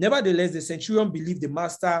 Nevertheless, the centurion believed the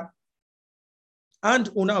master and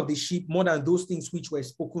owner of the ship more than those things which were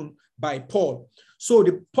spoken by Paul. So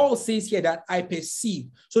Paul says here that I perceive.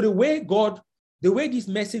 So the way this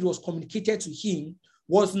message was communicated to him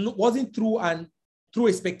wasn't through a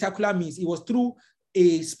spectacular means. It was through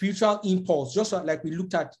a spiritual impulse, just like we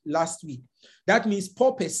looked at last week. That means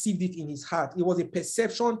Paul perceived it in his heart. It was a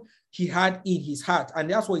perception he had in his heart. And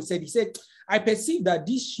that's what he said. He said, I perceive that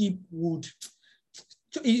this ship would...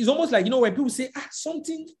 It's almost like, when people say,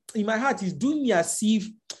 something in my heart is doing me as if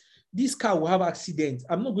this car will have accident.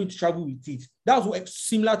 I'm not going to travel with it. That was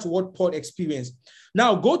similar to what Paul experienced.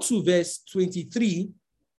 Now go to verse 23.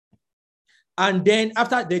 And then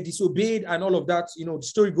after they disobeyed and all of that, the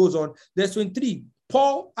story goes on. Verse 23,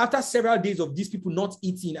 Paul, after several days of these people not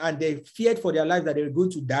eating and they feared for their life that they were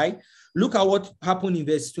going to die, look at what happened in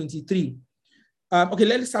verse 23. Okay,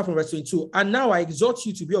 let's start from verse 22. And now I exhort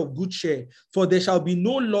you to be of good cheer, for there shall be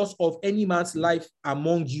no loss of any man's life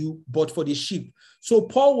among you, but for the ship. So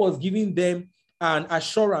Paul was giving them an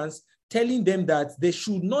assurance, telling them that they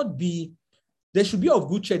should be of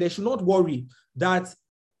good cheer. They should not worry that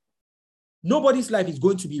nobody's life is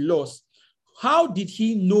going to be lost. How did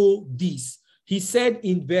he know this? He said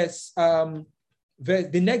in the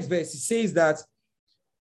next verse, he says that,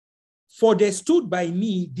 for there stood by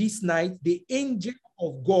me this night the angel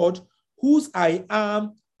of God, whose I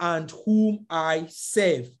am and whom I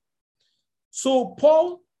serve. So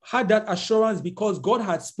Paul had that assurance because God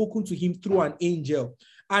had spoken to him through an angel.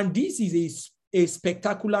 And this is a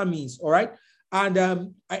spectacular means, all right?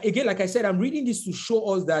 And again, like I said, I'm reading this to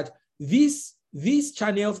show us that these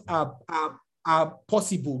channels are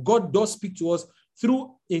possible. God does speak to us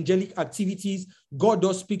through angelic activities. God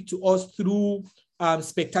does speak to us through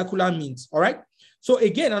spectacular means. All right. So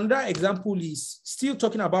again, another example is still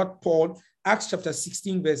talking about Paul, Acts chapter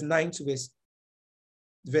 16, verse 9 to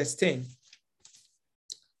verse 10.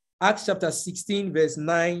 Acts chapter 16, verse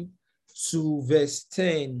 9 to verse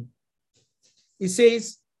 10. It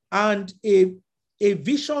says, and a a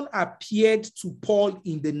vision appeared to Paul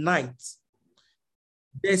in the night.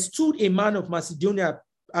 There stood a man of Macedonia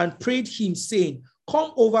and prayed him, saying,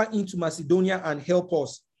 come over into Macedonia and help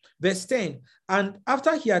us. Verse 10, and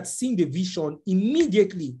after he had seen the vision,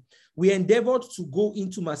 immediately we endeavored to go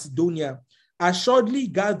into Macedonia, assuredly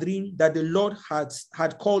gathering that the Lord had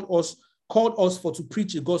called us for to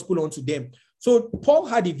preach the gospel unto them. So Paul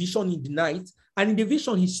had a vision in the night, and in the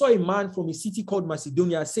vision, he saw a man from a city called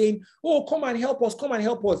Macedonia saying, oh, come and help us, come and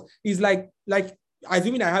help us. It's like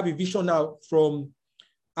assuming I have a vision now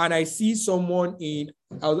and I see someone I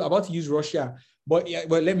was about to use Russia, but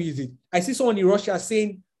let me use it. I see someone in Russia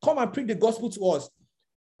saying, come and preach the gospel to us,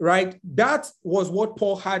 right? That was what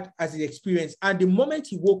Paul had as his experience. And the moment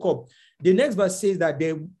he woke up, the next verse says that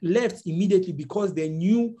they left immediately because they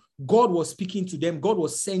knew God was speaking to them. God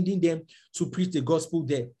was sending them to preach the gospel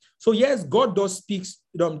there. So yes, God does speak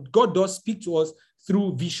to us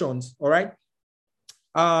through visions, all right?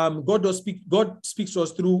 God speaks to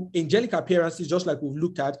us through angelic appearances, just like we've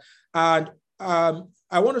looked at. And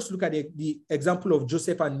I want us to look at the example of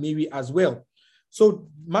Joseph and Mary as well. So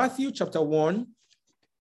Matthew chapter 1,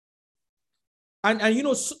 and you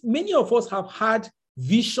know, many of us have had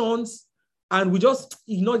visions and we just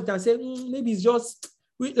ignored it and said, maybe it's just,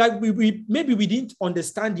 maybe we didn't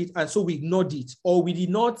understand it and so we ignored it, or we did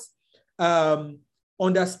not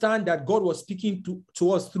understand that God was speaking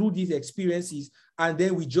to us through these experiences, and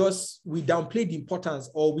then we downplayed the importance,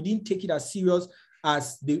 or we didn't take it as serious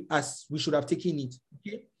as we should have taken it.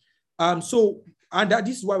 Okay.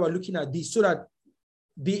 This is why we're looking at this, so that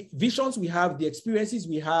the visions we have, the experiences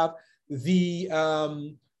we have, the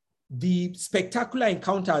spectacular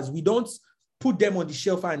encounters, we don't put them on the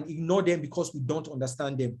shelf and ignore them because we don't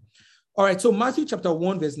understand them. All right, so Matthew chapter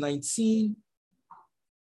 1, verse 19.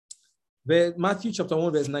 Matthew chapter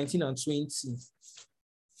 1, verse 19 and 20. We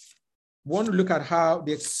want to look at how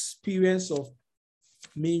the experience of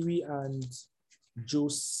Mary and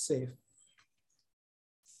Joseph.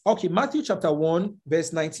 Okay, Matthew chapter 1,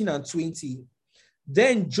 verse 19 and 20.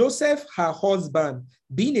 Then Joseph, her husband,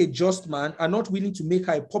 being a just man and not willing to make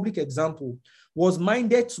her a public example, was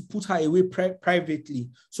minded to put her away privately.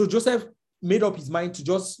 So Joseph made up his mind to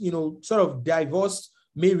just, sort of divorce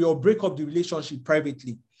Mary or break up the relationship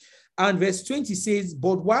privately. And verse 20 says,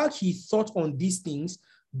 but while he thought on these things,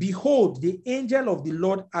 behold, the angel of the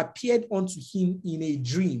Lord appeared unto him in a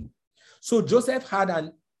dream. So Joseph had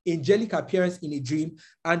an angelic appearance in a dream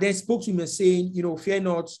and then spoke to him and saying, fear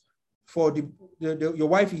not, for your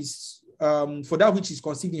wife is, for that which is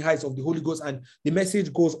conceived in her is of the Holy Ghost, and the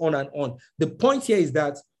message goes on and on. The point here is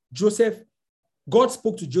that God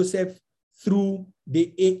spoke to Joseph through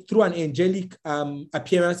an angelic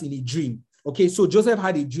appearance in a dream. Okay, so Joseph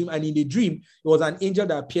had a dream, and in the dream, it was an angel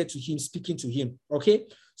that appeared to him, speaking to him. Okay,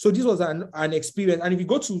 so this was an experience. And if you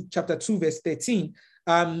go to chapter 2, verse 13,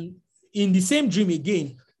 in the same dream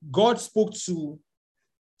again, God spoke to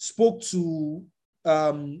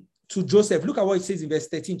Joseph. Look at what it says in verse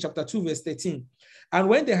 13, chapter 2, verse 13. And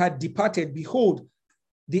when they had departed, behold,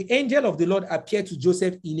 the angel of the Lord appeared to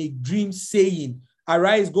Joseph in a dream, saying,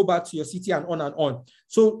 arise, go back to your city, and on and on.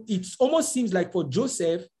 So it almost seems like for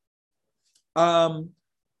Joseph,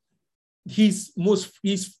 his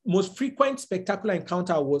most frequent spectacular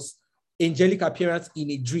encounter was angelic appearance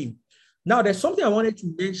in a dream. Now, there's something I wanted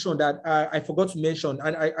to mention that I forgot to mention,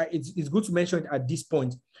 and it's good to mention it at this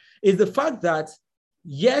point, is the fact that,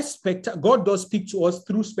 yes, God does speak to us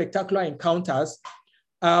through spectacular encounters.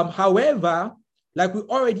 However, like we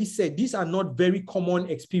already said, these are not very common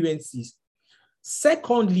experiences.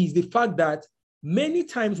 Secondly, is the fact that many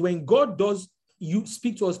times when God does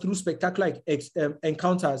speak to us through spectacular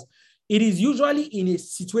encounters, it is usually in a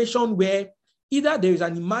situation where either there is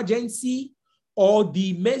an emergency or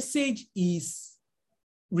the message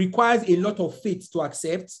requires a lot of faith to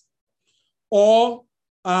accept, or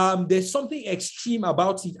there's something extreme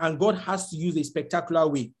about it and God has to use a spectacular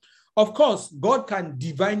way. Of course, God can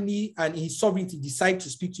divinely and in his sovereignty decide to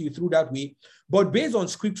speak to you through that way. But based on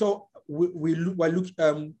scripture,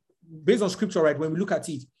 based on scripture, right, when we look at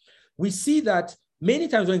it, we see that many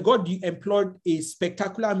times when God employed a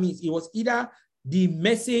spectacular means, it was either the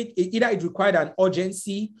message, either it required an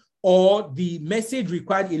urgency, or the message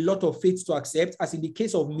required a lot of faith to accept, as in the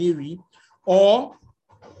case of Mary, or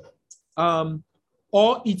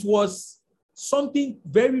it was something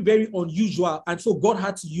very, very unusual, and so God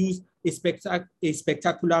had to use a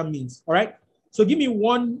spectacular means. All right. So give me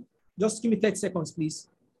 30 seconds, please.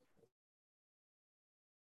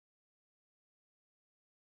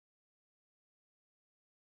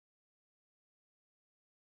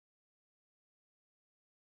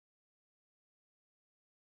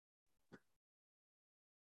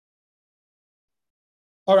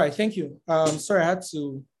 All right, thank you. Sorry,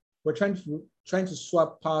 we're trying to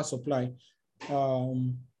swap power supply.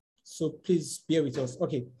 So please bear with us.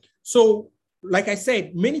 Okay. So like I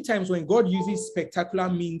said, many times when God uses spectacular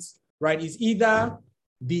means, right, it's either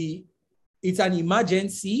it's an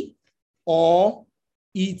emergency, or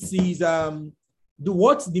it is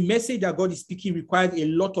the message that God is speaking requires a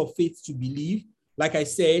lot of faith to believe, like I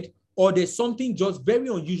said, or there's something just very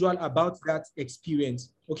unusual about that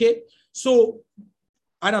experience. Okay. So,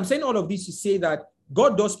 and I'm saying all of this to say that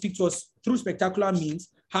God does speak to us through spectacular means.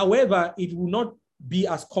 However, it will not be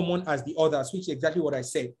as common as the others, which is exactly what I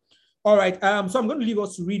said. All right. So I'm going to leave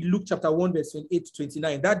us to read Luke chapter 1, verse 28 to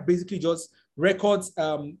 29. That basically just records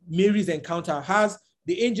Mary's encounter.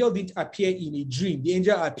 The angel didn't appear in a dream. The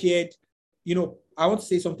angel appeared, I want to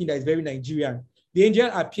say something that is very Nigerian. The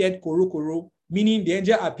angel appeared koro, meaning the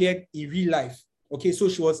angel appeared in real life. Okay, so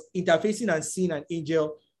she was interfacing and seeing an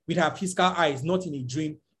angel with her physical eyes, not in a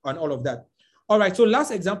dream and all of that. All right, so last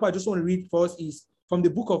example I just want to read for us is from the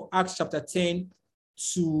book of Acts chapter 10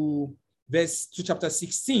 to chapter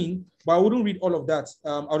 16, but I wouldn't read all of that.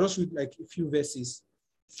 I'll just read like a few verses.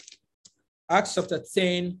 Acts chapter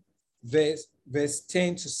 10, verse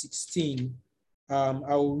 10 to 16.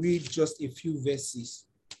 I will read just a few verses.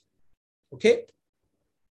 Okay.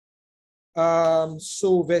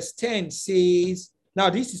 So verse 10 says, now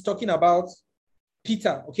this is talking about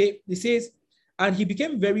Peter. Okay. It says, and he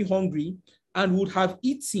became very hungry and would have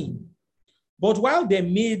eaten. But while they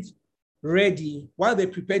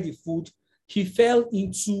prepared the food, he fell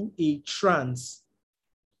into a trance.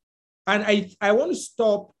 And I want to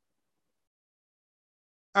stop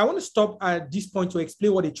at this point to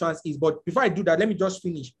explain what a trance is. But before I do that, let me just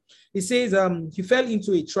finish. It says he fell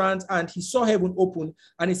into a trance and he saw heaven open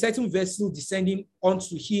and a certain vessel descending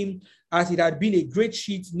onto him as it had been a great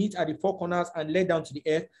sheet knit at the four corners and led down to the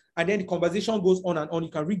earth. And then the conversation goes on and on. You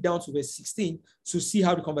can read down to verse 16 to see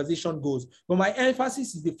how the conversation goes. But my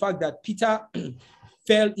emphasis is the fact that Peter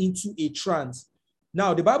fell into a trance.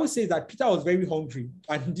 Now, the Bible says that Peter was very hungry.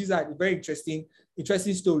 And these are a very interesting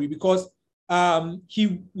story because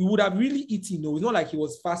he would have really eaten. No, it's not like he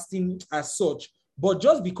was fasting as such. But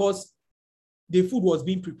just because the food was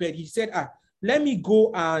being prepared, he said, let me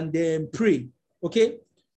go and pray. Okay?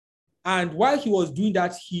 And while he was doing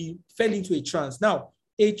that, he fell into a trance. Now,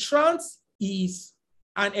 a trance is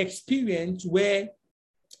an experience where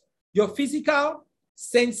your physical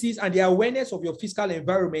senses and the awareness of your physical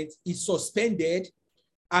environment is suspended,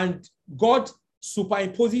 and God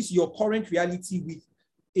superimposes your current reality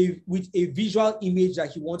with a visual image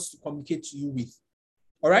that he wants to communicate to you with.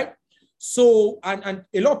 All right? So, and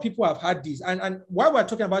a lot of people have had this. And while we're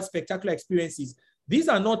talking about spectacular experiences, these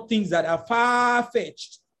are not things that are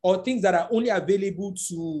far-fetched or things that are only available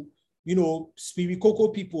to, spiritual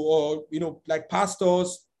people or, like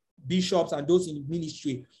pastors, bishops, and those in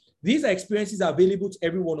ministry. These are experiences that are available to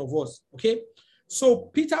every one of us, okay? So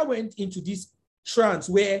Peter went into this trance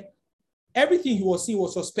where everything he was seeing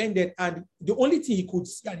was suspended, and the only thing he could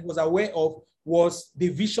see and he was aware of was the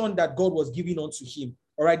vision that God was giving unto him.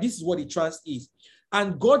 All right, this is what a trance is.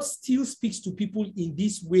 And God still speaks to people in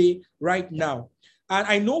this way right now. And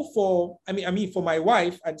I know for my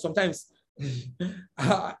wife, and sometimes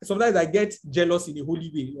I get jealous in a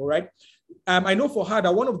holy way, all right? I know for her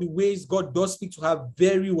that one of the ways God does speak to her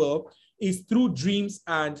very well is through dreams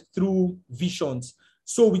and through visions.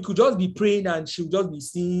 So we could just be praying and she'll just be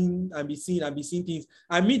seeing things.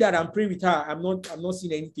 And me that I'm praying with her, I'm not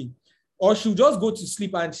seeing anything. Or she'll just go to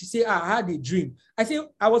sleep and she say, I had a dream. I say,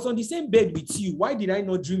 I was on the same bed with you. Why did I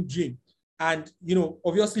not dream? And,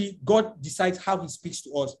 obviously God decides how he speaks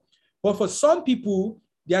to us. But for some people,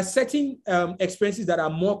 there are certain experiences that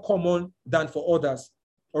are more common than for others.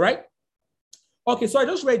 All right? Okay, so I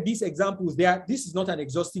just read these examples there. This is not an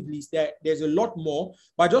exhaustive list. There's a lot more,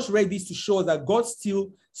 but I just read this to show that God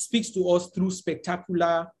still speaks to us through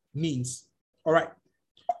spectacular means. All right.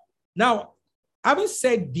 Now, having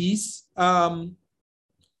said this,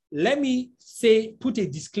 let me put a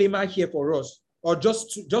disclaimer here for us, or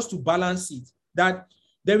just to balance it, that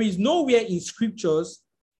there is nowhere in scriptures,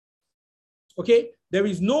 okay, there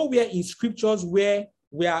is nowhere in scriptures where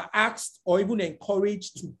we are asked or even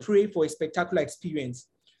encouraged to pray for a spectacular experience.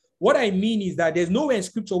 What I mean is that there's nowhere in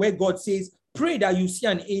scripture where God says, pray that you see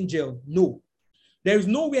an angel. No. There is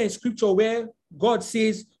nowhere in scripture where God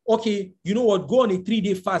says, okay, you know what, go on a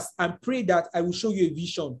 3-day fast and pray that I will show you a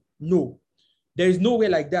vision. No. There is nowhere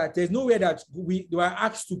like that. There's nowhere that we are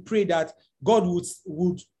asked to pray that God would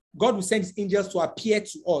send his angels to appear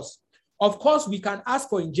to us. Of course, we can ask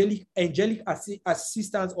for angelic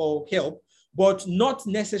assistance or help, but not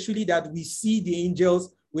necessarily that we see the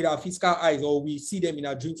angels with our physical eyes, or we see them in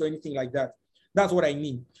our dreams or anything like that. That's what I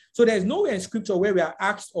mean. So there's nowhere in scripture where we are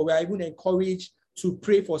asked or we are even encouraged to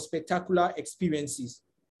pray for spectacular experiences.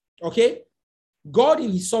 Okay? God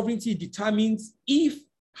in his sovereignty determines if,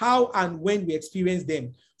 how, and when we experience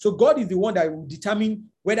them. So God is the one that will determine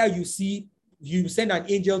whether you send an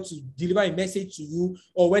angel to deliver a message to you,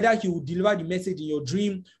 or whether he will deliver the message in your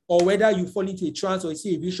dream, or whether you fall into a trance or you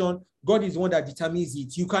see a vision. God is the one that determines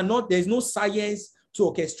it. There's no science to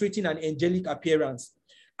orchestrating an angelic appearance.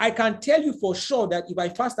 I can tell you for sure that if I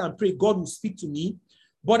fast and pray, God will speak to me,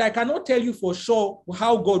 but I cannot tell you for sure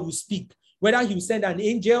how God will speak, whether he will send an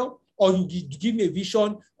angel, or you give me a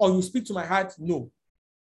vision, or you speak to my heart. No.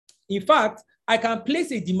 In fact, I can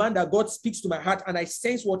place a demand that God speaks to my heart and I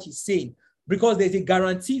sense what he's saying, because there's a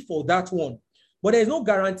guarantee for that one. But there's no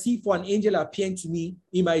guarantee for an angel appearing to me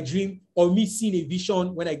in my dream or me seeing a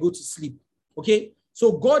vision when I go to sleep. Okay?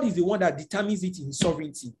 So God is the one that determines it in his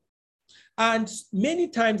sovereignty. And many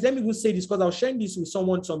times, let me even say this, because I was sharing this with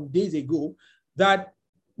someone some days ago, that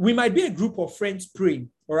we might be a group of friends praying,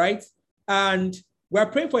 all right? And we're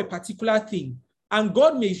praying for a particular thing. And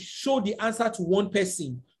God may show the answer to one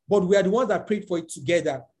person, but we are the ones that prayed for it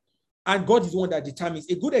together. And God is the one that determines.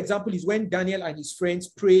 A good example is when Daniel and his friends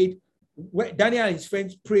prayed. Daniel and his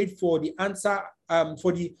friends prayed for the answer,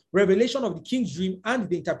 for the revelation of the king's dream and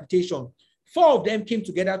the interpretation. 4 of them came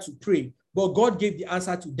together to pray, but God gave the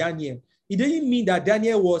answer to Daniel. It didn't mean that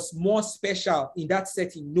Daniel was more special in that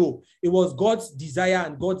setting. No, it was God's desire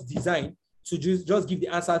and God's design to just give the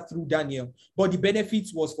answer through Daniel. But the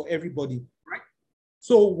benefits was for everybody, right?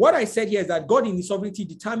 So what I said here is that God in his sovereignty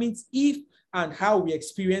determines if and how we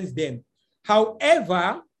experience them.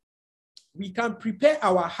 However, we can prepare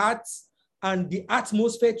our hearts and the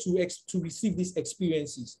atmosphere to receive these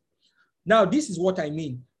experiences. Now, this is what I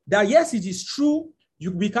mean. That yes, it is true,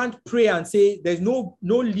 we can't pray and say there's no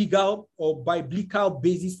legal or biblical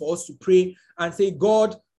basis for us to pray and say,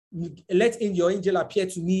 God, let your angel appear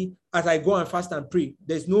to me as I go and fast and pray.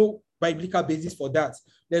 There's no biblical basis for that.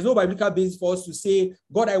 There's no biblical basis for us to say,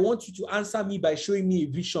 God, I want you to answer me by showing me a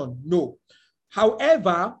vision. No.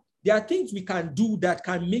 However, there are things we can do that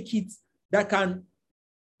can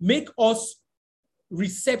make us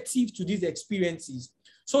receptive to these experiences.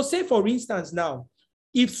 So say, for instance, now,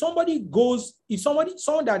 someone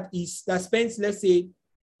that spends, let's say,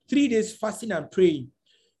 3 days fasting and praying,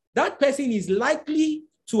 that person is likely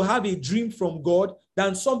to have a dream from God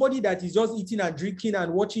than somebody that is just eating and drinking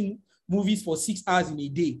and watching movies for 6 hours in a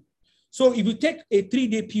day. So if you take a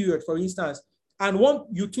 3-day period, for instance, and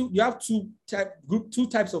you have two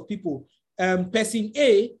types of people. Person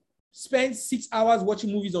A spends 6 hours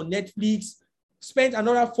watching movies on Netflix, spends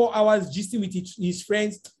another 4 hours gisting with his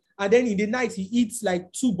friends, and then in the night he eats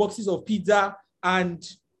like 2 boxes of pizza and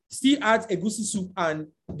still adds egusi soup and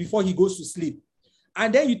before he goes to sleep.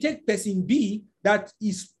 And then you take person B that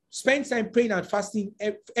spends time praying and fasting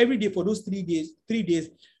every day for those 3 days,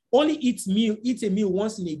 only eats a meal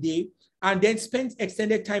once in a day, and then spends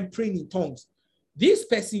extended time praying in tongues. This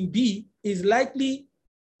person B is likely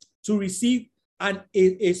to receive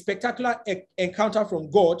a spectacular encounter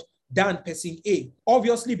from God than person A,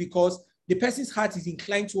 obviously because the person's heart is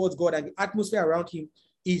inclined towards God and the atmosphere around him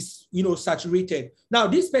is, saturated. Now,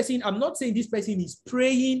 this person, I'm not saying this person is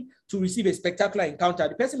praying to receive a spectacular encounter.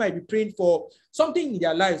 The person might be praying for something in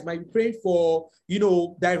their lives, might be praying for,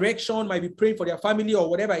 direction, might be praying for their family or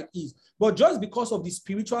whatever it is. But just because of the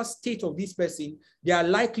spiritual state of this person, they are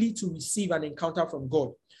likely to receive an encounter from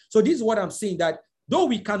God. So this is what I'm saying, that though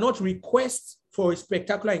we cannot request for a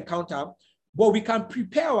spectacular encounter, but we can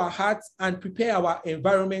prepare our hearts and prepare our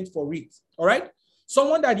environment for it. All right?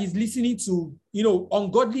 Someone that is listening to,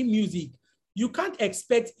 ungodly music, you can't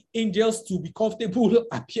expect angels to be comfortable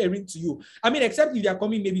appearing to you. I mean, except if they are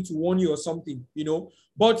coming maybe to warn you or something,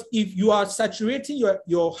 But if you are saturating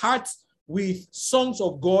your heart with songs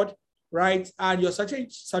of God, right, and you're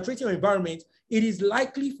saturating your environment, it is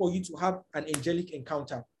likely for you to have an angelic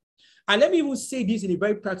encounter. And let me even say this in a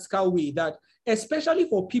very practical way, that especially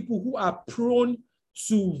for people who are prone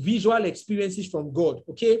to visual experiences from God,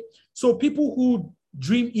 okay? So people who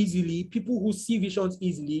dream easily, people who see visions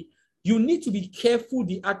easily, you need to be careful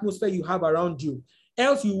the atmosphere you have around you.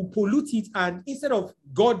 Else you will pollute it, and instead of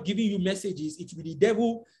God giving you messages, it will be the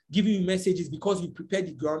devil giving you messages because you prepared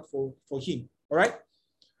the ground for him, all right?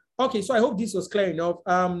 Okay, so I hope this was clear enough.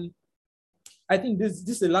 I think this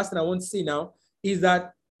is the last thing I want to say now, is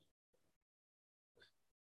that,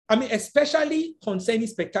 especially concerning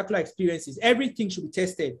spectacular experiences, everything should be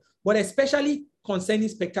tested, but especially concerning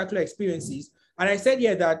spectacular experiences. And I said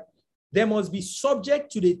here that they must be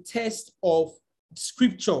subject to the test of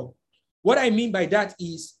scripture. What I mean by that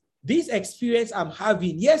is this experience I'm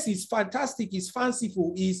having, yes, it's fantastic, it's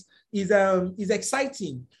fanciful, is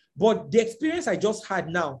exciting, but the experience I just had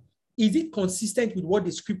now, is it consistent with what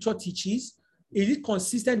the scripture teaches? Is it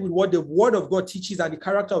consistent with what the word of God teaches and the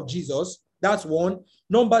character of Jesus? That's one.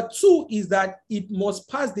 Number two is that it must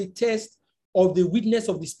pass the test of the witness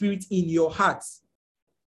of the Spirit in your heart.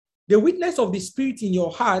 The witness of the Spirit in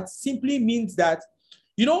your heart simply means that,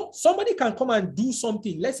 somebody can come and do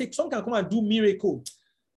something. Let's say someone can come and do miracle,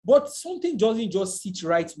 but something doesn't just sit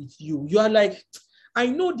right with you. You are like, I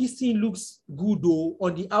know this thing looks good though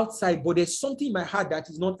on the outside, but there's something in my heart that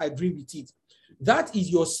is not agreeing with it. That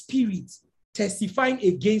is your spirit testifying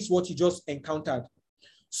against what you just encountered.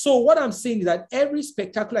 So what I'm saying is that every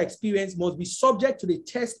spectacular experience must be subject to the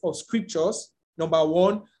test of scriptures, number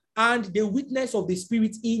one, and the witness of the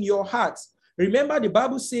Spirit in your heart. Remember, the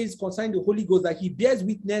Bible says concerning the Holy Ghost that he bears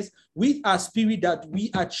witness with our spirit that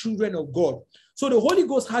we are children of God. So the Holy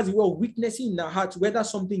Ghost has a way of witnessing in our heart whether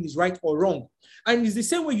something is right or wrong. And it's the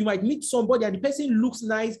same way you might meet somebody and the person looks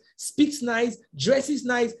nice, speaks nice, dresses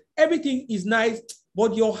nice, everything is nice,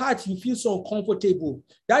 but your heart, you feel so uncomfortable.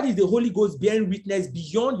 That is the Holy Ghost bearing witness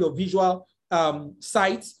beyond your visual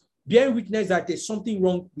sight, bearing witness that there's something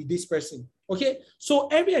wrong with this person. Okay, so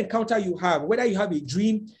every encounter you have, whether you have a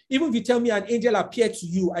dream, even if you tell me an angel appeared to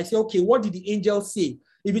you, I say, okay, what did the angel say?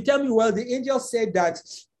 If you tell me, well, the angel said that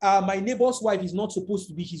my neighbor's wife is not supposed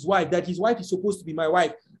to be his wife, that his wife is supposed to be my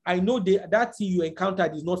wife, I know that thing you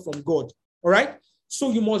encountered is not from God. All right,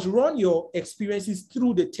 so you must run your experiences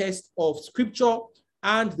through the test of scripture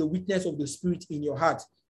and the witness of the Spirit in your heart.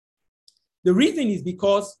 The reason is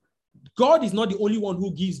because God is not the only one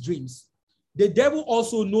who gives dreams. The devil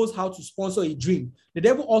also knows how to sponsor a dream. The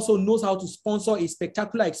devil also knows how to sponsor a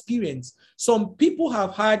spectacular experience. Some people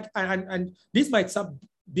have had, and this might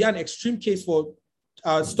be an extreme case for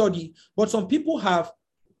study, but some people have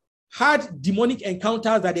had demonic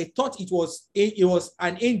encounters that they thought it was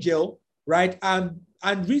an angel, right?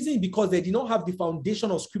 And reason because they did not have the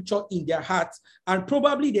foundation of scripture in their hearts, and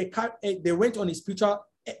probably they went on a spiritual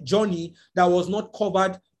journey that was not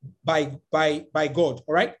covered by God.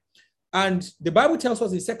 All right. And the Bible tells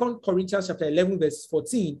us in 2 Corinthians chapter 11, verse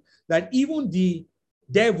 14, that even the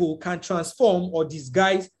devil can transform or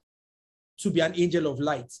disguise to be an angel of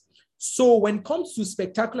light. So when it comes to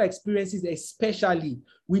spectacular experiences, especially,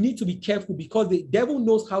 we need to be careful because the devil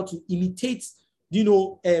knows how to imitate,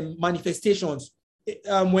 manifestations.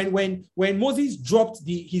 When Moses dropped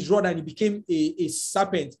his rod and it became a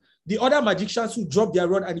serpent, the other magicians who dropped their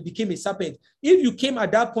rod and it became a serpent, if you came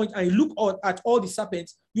at that point and you look at all the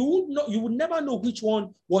serpents, you would never know which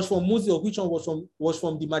one was from Moses or which one was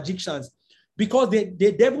from the magicians, because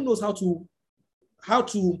the devil knows how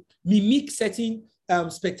to mimic certain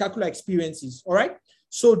spectacular experiences. All right.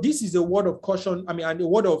 So this is a word of caution. And a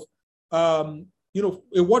word of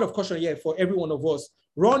a word of caution here for every one of us.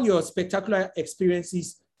 Run your spectacular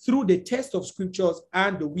experiences through the test of scriptures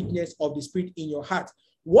and the witness of the Spirit in your heart.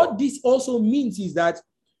 What this also means is that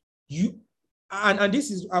I'm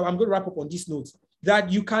going to wrap up on this note,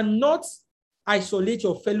 that you cannot isolate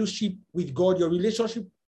your fellowship with God, your relationship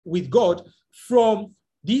with God, from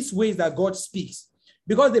these ways that God speaks.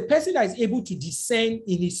 Because the person that is able to discern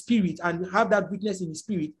in his spirit and have that witness in his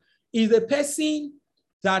spirit is the person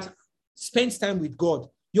that spends time with God.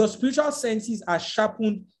 Your spiritual senses are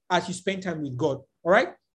sharpened as you spend time with God. All right.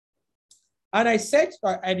 And I said,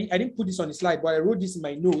 I didn't put this on the slide, but I wrote this in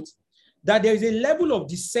my notes, that there is a level of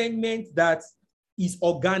discernment that is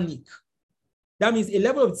organic. That means a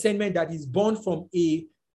level of discernment that is born from a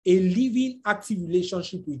living, active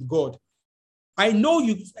relationship with God. I know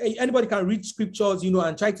anybody can read scriptures,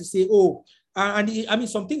 and try to say,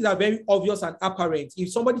 some things are very obvious and apparent.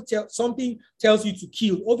 If somebody tells you to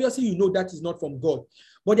kill, obviously you know that is not from God.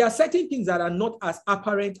 But there are certain things that are not as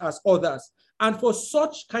apparent as others. And for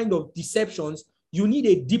such kind of deceptions, you need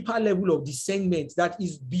a deeper level of discernment that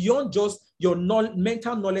is beyond just your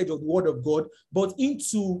mental knowledge of the word of God, but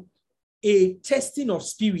into a testing of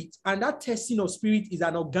spirit. And that testing of spirit is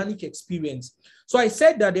an organic experience. So I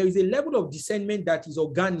said that there is a level of discernment that is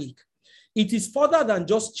organic. It is further than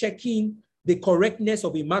just checking the correctness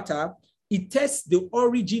of a matter. It tests the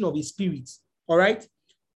origin of a spirit. All right.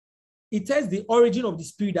 It tests the origin of the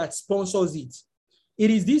spirit that sponsors it. It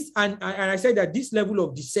is this, and I said that this level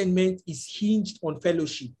of discernment is hinged on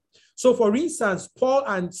fellowship. So, for instance, Paul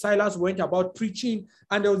and Silas went about preaching,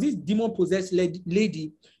 and there was this demon-possessed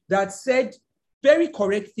lady that said very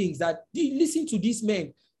correct things. That listen to these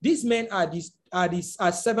men. These men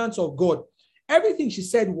are servants of God. Everything she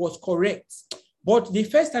said was correct, but the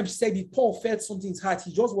first time she said it, Paul felt something in his heart.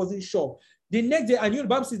 He just wasn't sure. The next day, and the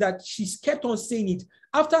Bible says that she kept on saying it.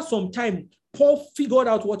 After some time, Paul figured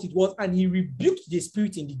out what it was and he rebuked the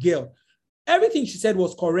spirit in the girl. Everything she said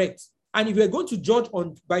was correct. And if you're going to judge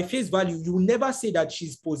on by face value, you will never say that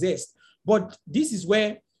she's possessed. But this is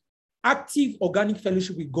where active organic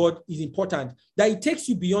fellowship with God is important, that it takes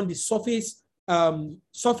you beyond the surface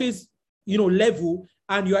level,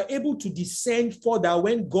 and you are able to discern further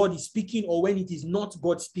when God is speaking or when it is not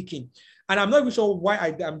God speaking. And I'm not even sure why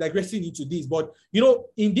I'm digressing into this, but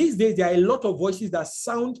in these days, there are a lot of voices that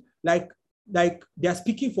sound like they are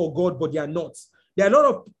speaking for God, but they are not. There are a lot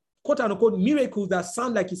of quote unquote miracles that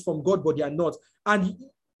sound like it's from God, but they are not. And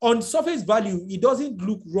on surface value, it doesn't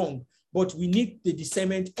look wrong, but we need the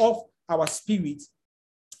discernment of our spirit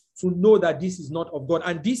to know that this is not of God.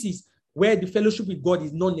 And this is where the fellowship with God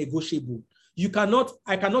is non-negotiable.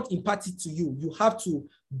 I cannot impart it to you. You have to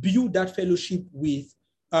build that fellowship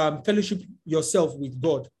yourself with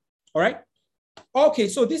God. All right. Okay,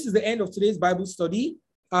 so this is the end of today's Bible study.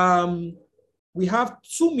 We have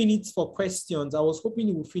 2 minutes for questions. I was hoping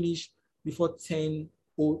it would finish before 10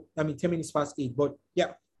 minutes past 8. But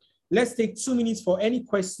yeah, let's take 2 minutes for any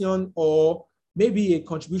question or maybe a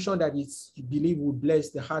contribution that you believe would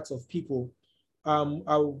bless the hearts of people.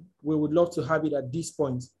 We would love to have it at this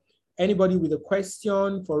point. Anybody with a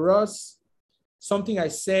question for us? Something I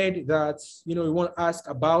said that you want to ask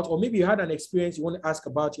about, or maybe you had an experience you want to ask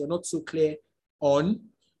about, you're not so clear on,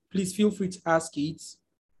 please feel free to ask it.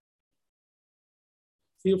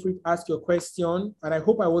 Feel free to ask your question. And I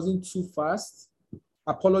hope I wasn't too fast.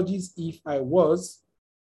 Apologies if I was.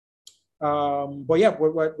 But yeah,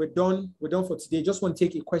 we're done. We're done for today. Just want to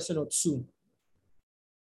take a question or two.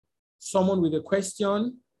 Someone with a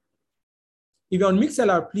question. If you're on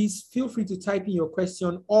Mixlr, please feel free to type in your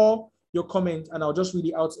question or your comment, and I'll just read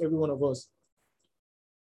it out to every one of us.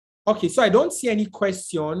 Okay, so I don't see any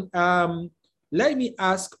question. Let me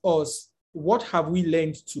ask us, what have we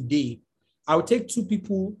learned today? I'll take 2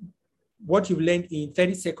 people, what you've learned in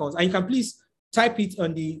 30 seconds. And you can please type it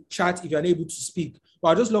on the chat if you're unable to speak. But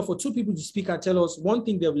I'd just love for 2 people to speak and tell us one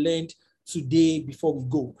thing they've learned today before we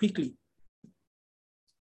go, quickly.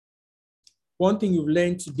 One thing you've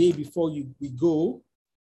learned today before we go.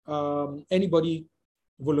 Anybody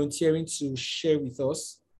volunteering to share with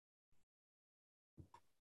us?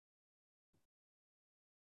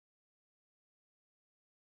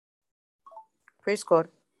 Praise God.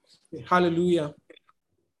 Hallelujah.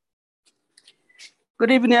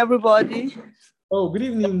 Good evening, everybody. Oh, good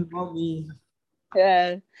evening, mommy.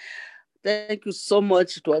 Thank you so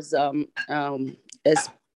much. It was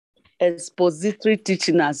expository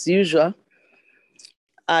teaching as usual.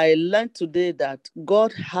 I learned today that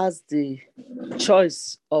God has the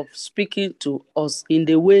choice of speaking to us in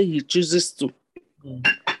the way he chooses to.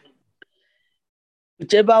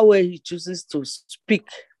 Whichever way he chooses to speak,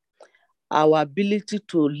 our ability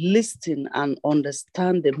to listen and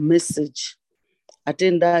understand the message, I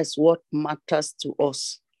think that is what matters to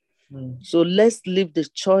us. So let's leave the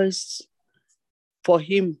choice for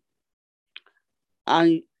him.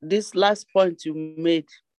 And this last point you made,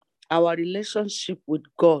 our relationship with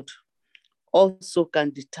God also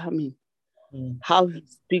can determine how he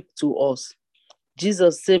speaks to us.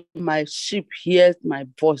 Jesus said, my sheep hear my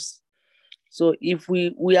voice. So if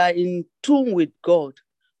we are in tune with God,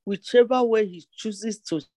 whichever way he chooses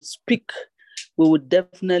to speak, we will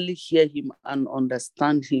definitely hear him and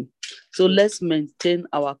understand him. So let's maintain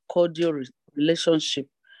our cordial relationship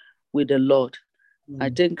with the Lord. I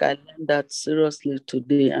think I learned that seriously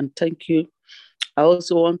today, and thank you. I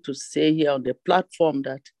also want to say here on the platform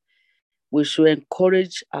that we should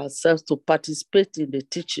encourage ourselves to participate in the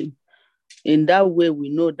teaching. In that way, we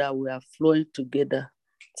know that we are flowing together.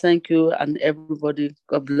 Thank you, and everybody,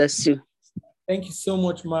 God bless you. Thank you so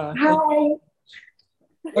much, Ma. Hi.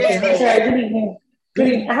 Okay. Sorry, good evening. Good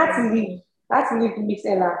evening. I had to leave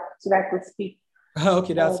Mixlr so that I could speak.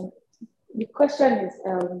 Okay, that's... The question is,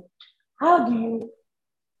 how do you...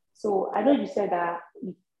 So I know you said that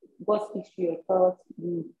if God speaks to your thoughts,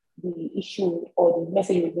 the issue or the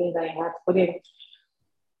message is going that you have, but then,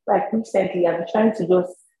 like recently, I've been trying to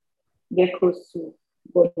just get close to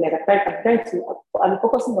God. Like I'm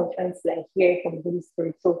focusing on trying to like hear from the Holy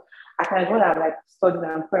Spirit. So I can go and like studying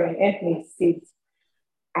and praying, and says,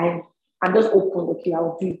 I'm just open, okay,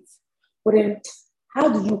 I'll do it. But then, how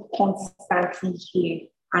do you constantly hear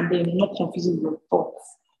and then not confusing your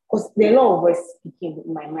thoughts? Because there are a lot of voices speaking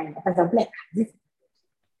in my mind. As I'm like,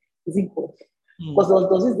 is it God? Because there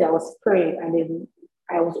was this day I was praying, and then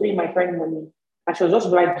I was owing my friend money, and she was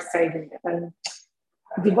just right beside me. And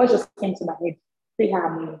the voice just came to my head, pay her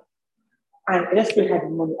money. And I just paid her the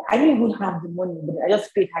money. I didn't even have the money, but I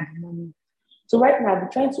just paid her the money. So right now, I'm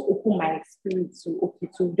trying to open my spirit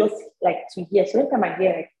to just like to hear. So every time I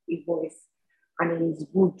hear like a voice and it's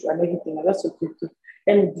good and everything, I just to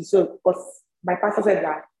let me be so, because my pastor said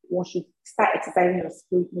that once you start exercising your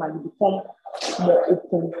spirit, man, you become more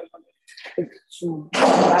open to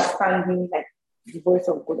understanding like the voice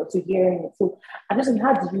of God or to hearing it. So I just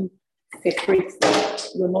how do you separate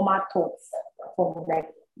your normal thoughts from like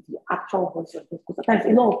the actual voice of God? Because sometimes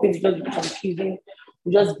a lot of things just be confusing,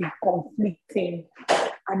 just be conflicting,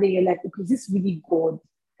 and then you're like, okay, is this really God?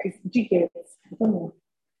 Do you get it? I don't know.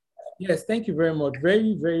 Yes, thank you very much.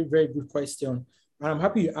 Very, very, very good question. And I'm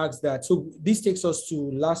happy you asked that. So this takes us to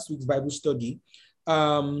last week's Bible study.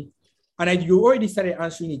 And you already started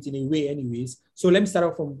answering it in a way anyways. So let me start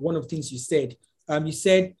off from one of the things you said. You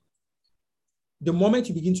said the moment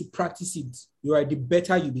you begin to practice it, the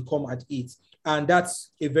better you become at it. And that's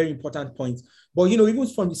a very important point. But, even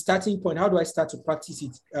from the starting point, how do I start to practice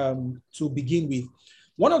it to begin with?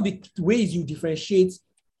 One of the ways you differentiate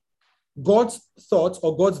God's thoughts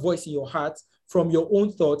or God's voice in your heart from your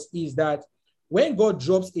own thoughts is that when God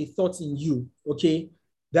drops a thought in you, okay,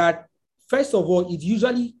 that first of all, it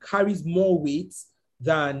usually carries more weight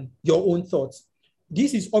than your own thoughts.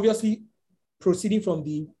 This is obviously proceeding from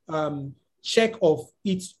the check of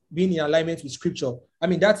it being in alignment with scripture. I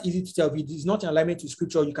mean, that's easy to tell. If it is not in alignment with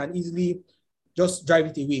scripture, you can easily just drive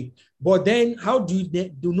it away. But then how do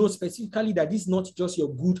you know specifically that this is not just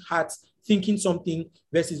your good heart thinking something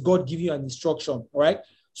versus God giving you an instruction, all right?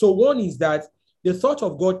 So one is that the thought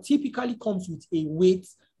of God typically comes with a weight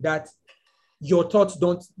that your thoughts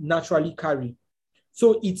don't naturally carry.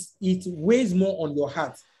 So it weighs more on your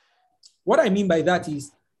heart. What I mean by that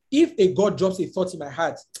is, if a God drops a thought in my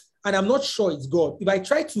heart and I'm not sure it's God, if I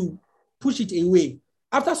try to push it away,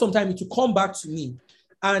 after some time it will come back to me.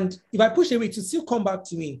 And if I push it away, it will still come back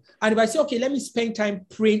to me. And if I say, okay, let me spend time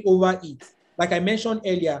praying over it, like I mentioned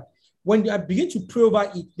earlier, when I begin to pray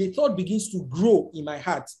over it, the thought begins to grow in my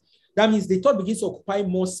heart. That means the thought begins to occupy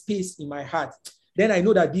more space in my heart. Then I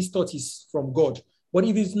know that this thought is from God. But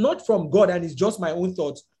if it's not from God and it's just my own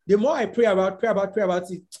thoughts, the more I pray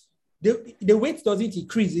about it, the weight doesn't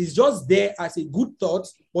increase. It's just there as a good thought,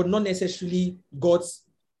 but not necessarily God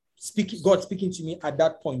speaking to me at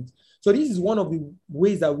that point. So this is one of the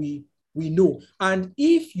ways that we know. And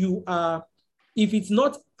if it's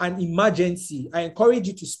not an emergency, I encourage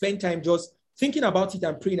you to spend time just thinking about it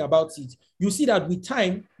and praying about it. You see that with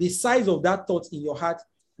time, the size of that thought in your heart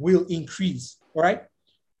will increase. All right.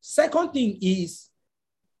 Second thing is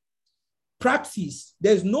practice.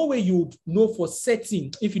 There's no way you would know for certain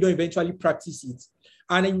if you don't eventually practice it.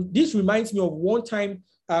 And this reminds me of one time,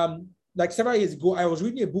 like several years ago, I was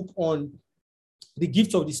reading a book on the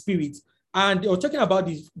gifts of the Spirit, and they were talking about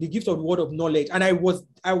the gift of the word of knowledge. And I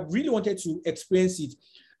really wanted to experience it.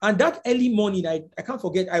 And that early morning, I can't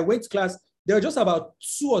forget, I went to class. There were just about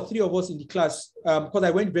 2 or 3 of us in the class because I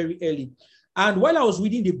went very early. And while I was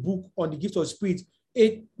reading the book on the gift of the Spirit,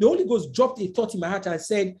 the Holy Ghost dropped a thought in my heart and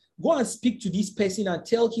said, go and speak to this person and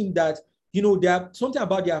tell him that, there's something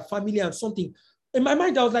about their family and something. In my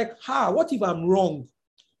mind, I was like, what if I'm wrong?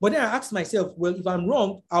 But then I asked myself, well, if I'm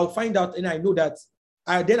wrong, I'll find out, and I know that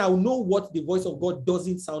then I'll know what the voice of God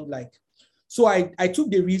doesn't sound like. So I took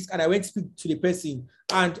the risk and I went to speak to the person,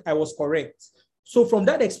 and I was correct. So from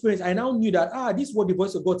that experience, I now knew that, this is what the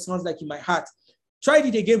voice of God sounds like in my heart. Tried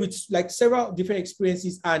it again with like several different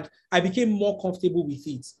experiences, and I became more comfortable with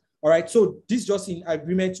it. All right. So this is just in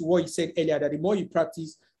agreement to what you said earlier, that the more you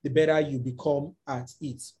practice, the better you become at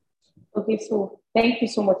it. Okay, so thank you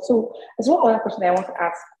so much. So there's one other question I want to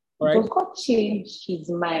ask. Right. Does God change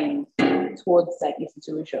his mind towards like a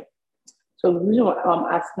situation? So the reason why I'm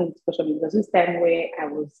asking this question is because this time where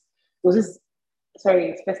it's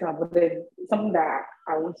personal, but then something that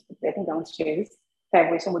I think I want to share this time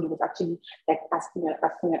where somebody was actually like asking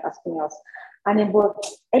us. And then but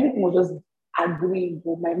everything was just agreeing,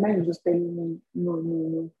 but my mind was just telling me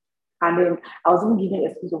no. And then I was even giving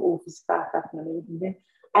an excuse of physical attack and everything. Then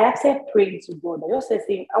I accepted praying to God. I just said,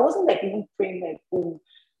 I wasn't like even praying like, no,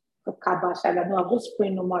 I'm just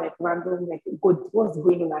praying normal, like random, like God, what's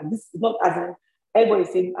going on? And this is not as in everybody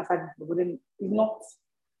is saying but then it's not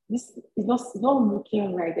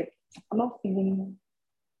looking right. Like, I'm not feeling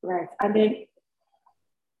right. And then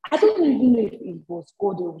I don't even know if it was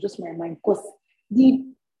God or just my mind, because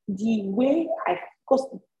the way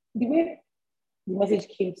the message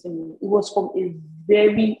came to me, it was from a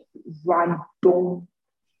very random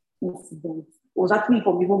incident. It was actually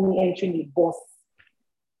from even me entering a bus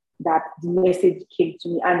that the message came to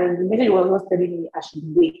me. And then the message was telling me I should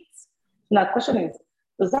wait. Now the question is,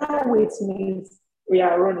 does that wait mean we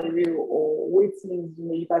are running away or wait means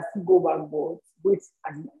you can still go back, but wait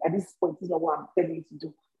at this point is not what I'm telling you to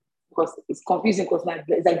do. Because it's confusing because now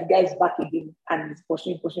it's like the guy is back again and he's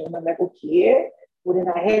pushing, and I'm like, okay. But then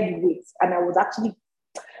I heard wait, and I was actually,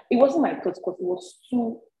 it wasn't my thoughts because it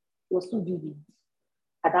was too vivid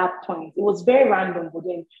at that point. It was very random, but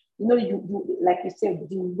then you like you said,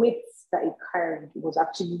 the weight that it carried was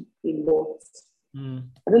actually a lot. I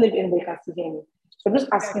don't know if anybody can see me. So I'm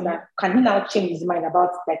just asking that, can he now change his mind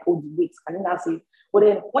about like all the weights? Can he now say, well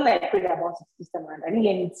then when I prayed about it this time, I didn't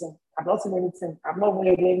hear anything. I've not seen anything. I've not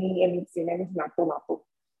heard anything at all.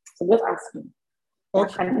 So just asking.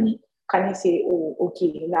 Okay. Can he say, oh,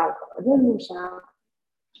 okay, now I don't know, Sha.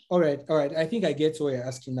 All right. I think I get what you're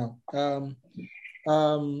asking now.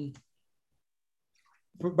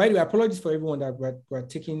 By the way, apologies for everyone that we're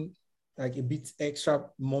taking like a bit extra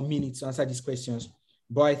more minutes to answer these questions,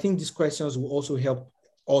 but I think these questions will also help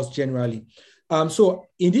us generally. So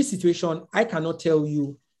in this situation, I cannot tell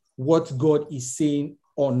you what God is saying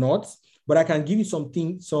or not, but I can give you some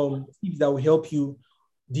tips that will help you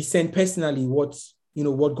discern personally what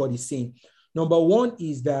God is saying. Number one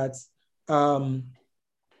is that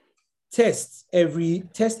test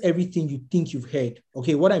everything you think you've heard.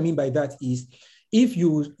 Okay, what I mean by that is if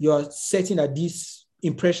you're certain that this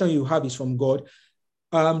impression you have is from God,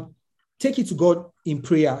 take it to God in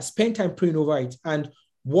prayer, spend time praying over it. And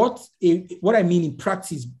what I mean in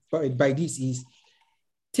practice by this is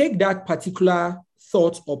take that particular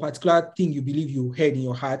thought or particular thing you believe you heard in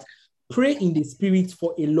your heart, pray in the spirit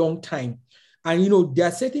for a long time. And there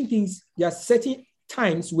are certain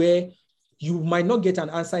times where you might not get an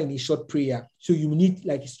answer in a short prayer. So you need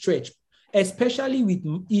like a stretch, especially with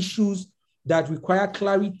issues that require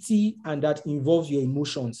clarity and that involves your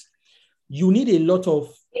emotions. You need a lot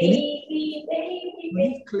of, you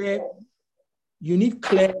need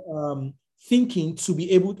clear thinking to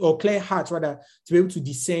be able, or clear heart rather, to be able to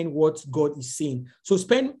discern what God is saying. So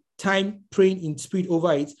spend time praying in spirit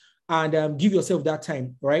over it and give yourself that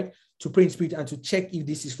time, right, to pray in spirit and to check if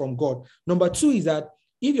this is from God. Number two is that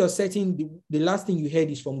if you're certain the last thing you heard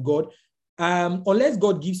is from God, unless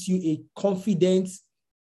God gives you a confident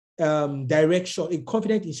direction, a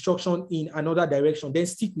confident instruction in another direction, then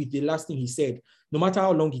stick with the last thing he said, no matter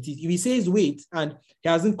how long it is. If he says wait and he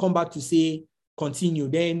hasn't come back to say continue,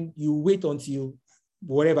 then you wait until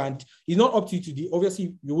whatever. And it's not up to you to do.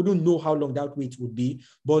 Obviously, you wouldn't know how long that wait would be,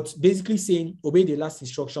 but basically saying obey the last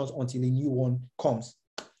instructions until a new one comes.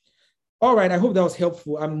 All right, I hope that was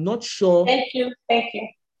helpful. I'm not sure. Thank you.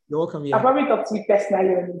 You're welcome. Yeah. I'll probably talk to you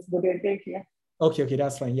personally on this, but then thank you. Okay,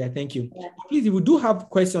 that's fine. Yeah, thank you. Yeah. Please, if we do have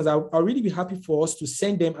questions, I'll really be happy for us to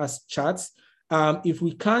send them as chats. If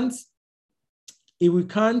we can't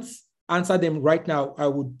answer them right now, I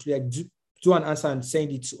would do an answer and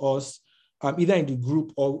send it to us, either in the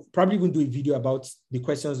group or probably even do a video about the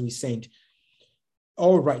questions we sent.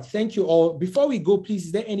 All right, thank you all. Before we go, please,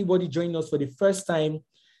 is there anybody joining us for the first time?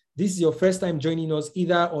 This is your first time joining us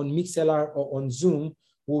either on Mixlr or on Zoom.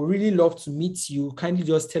 We'll really love to meet you. Kindly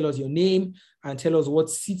just tell us your name and tell us what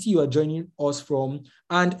city you are joining us from,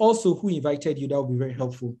 and also who invited you. That would be very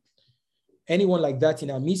helpful. Anyone like that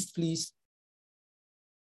in our midst, please?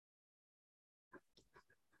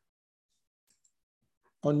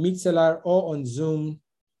 On Mixlr or on Zoom,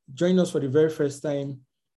 join us for the very first time.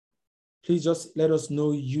 Please just let us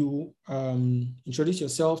know you. Introduce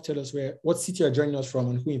yourself. Tell us what city you're joining us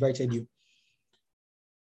from and who invited you.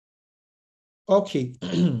 Okay.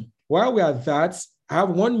 While we are at that, I have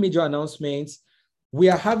one major announcement. We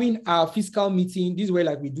are having our fiscal meeting. This is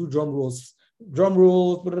where we do drum rolls.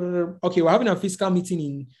 Okay, we're having a fiscal meeting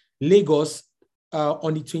in Lagos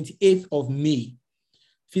on the 28th of May.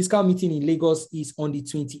 Fiscal meeting in Lagos is on the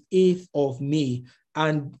 28th of May.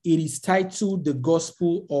 And it is titled The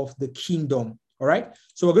Gospel of the Kingdom. All right.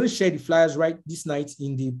 So we're going to share the flyers right this night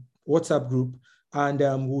in the WhatsApp group, and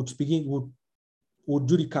we'll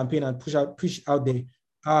do the campaign and push out there.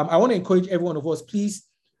 I want to encourage every one of us, please,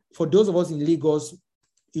 for those of us in Lagos,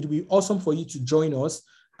 it will be awesome for you to join us.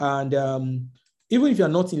 And even if you're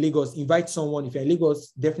not in Lagos, invite someone. If you're in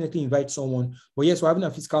Lagos, definitely invite someone. But yes, we're having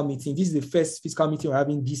a fiscal meeting. This is the first fiscal meeting we're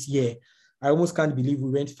having this year. I almost can't believe we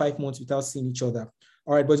went 5 months without seeing each other.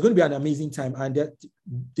 All right, but it's going to be an amazing time. And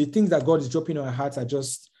the things that God is dropping on our hearts are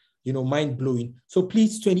just, mind-blowing. So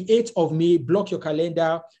please, 28th of May, block your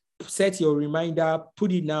calendar, set your reminder,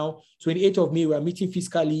 put it now. 28th of May, we're meeting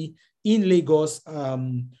fiscally in Lagos.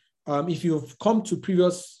 If you've come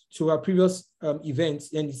to our previous events,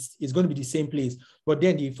 then it's going to be the same place. But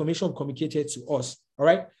then the information will be communicated to us. All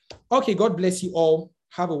right? Okay, God bless you all.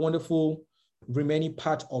 Have a wonderful remaining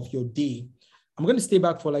part of your day. I'm going to stay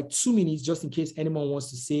back for like 2 minutes just in case anyone wants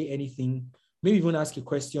to say anything, maybe even ask a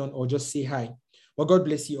question or just say hi. Well, God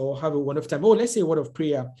bless you all. Have a wonderful time. Oh, let's say a word of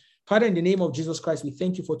prayer. Father, in the name of Jesus Christ, we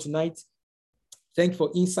thank you for tonight. Thank you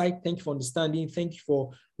for insight. Thank you for understanding. Thank you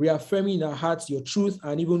for reaffirming in our hearts your truth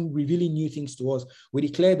and even revealing new things to us. We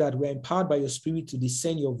declare that we're empowered by your spirit to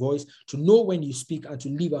discern your voice, to know when you speak, and to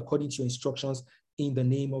live according to your instructions in the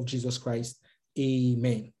name of Jesus Christ.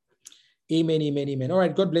 Amen. Amen, amen, amen. All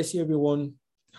right. God bless you, everyone.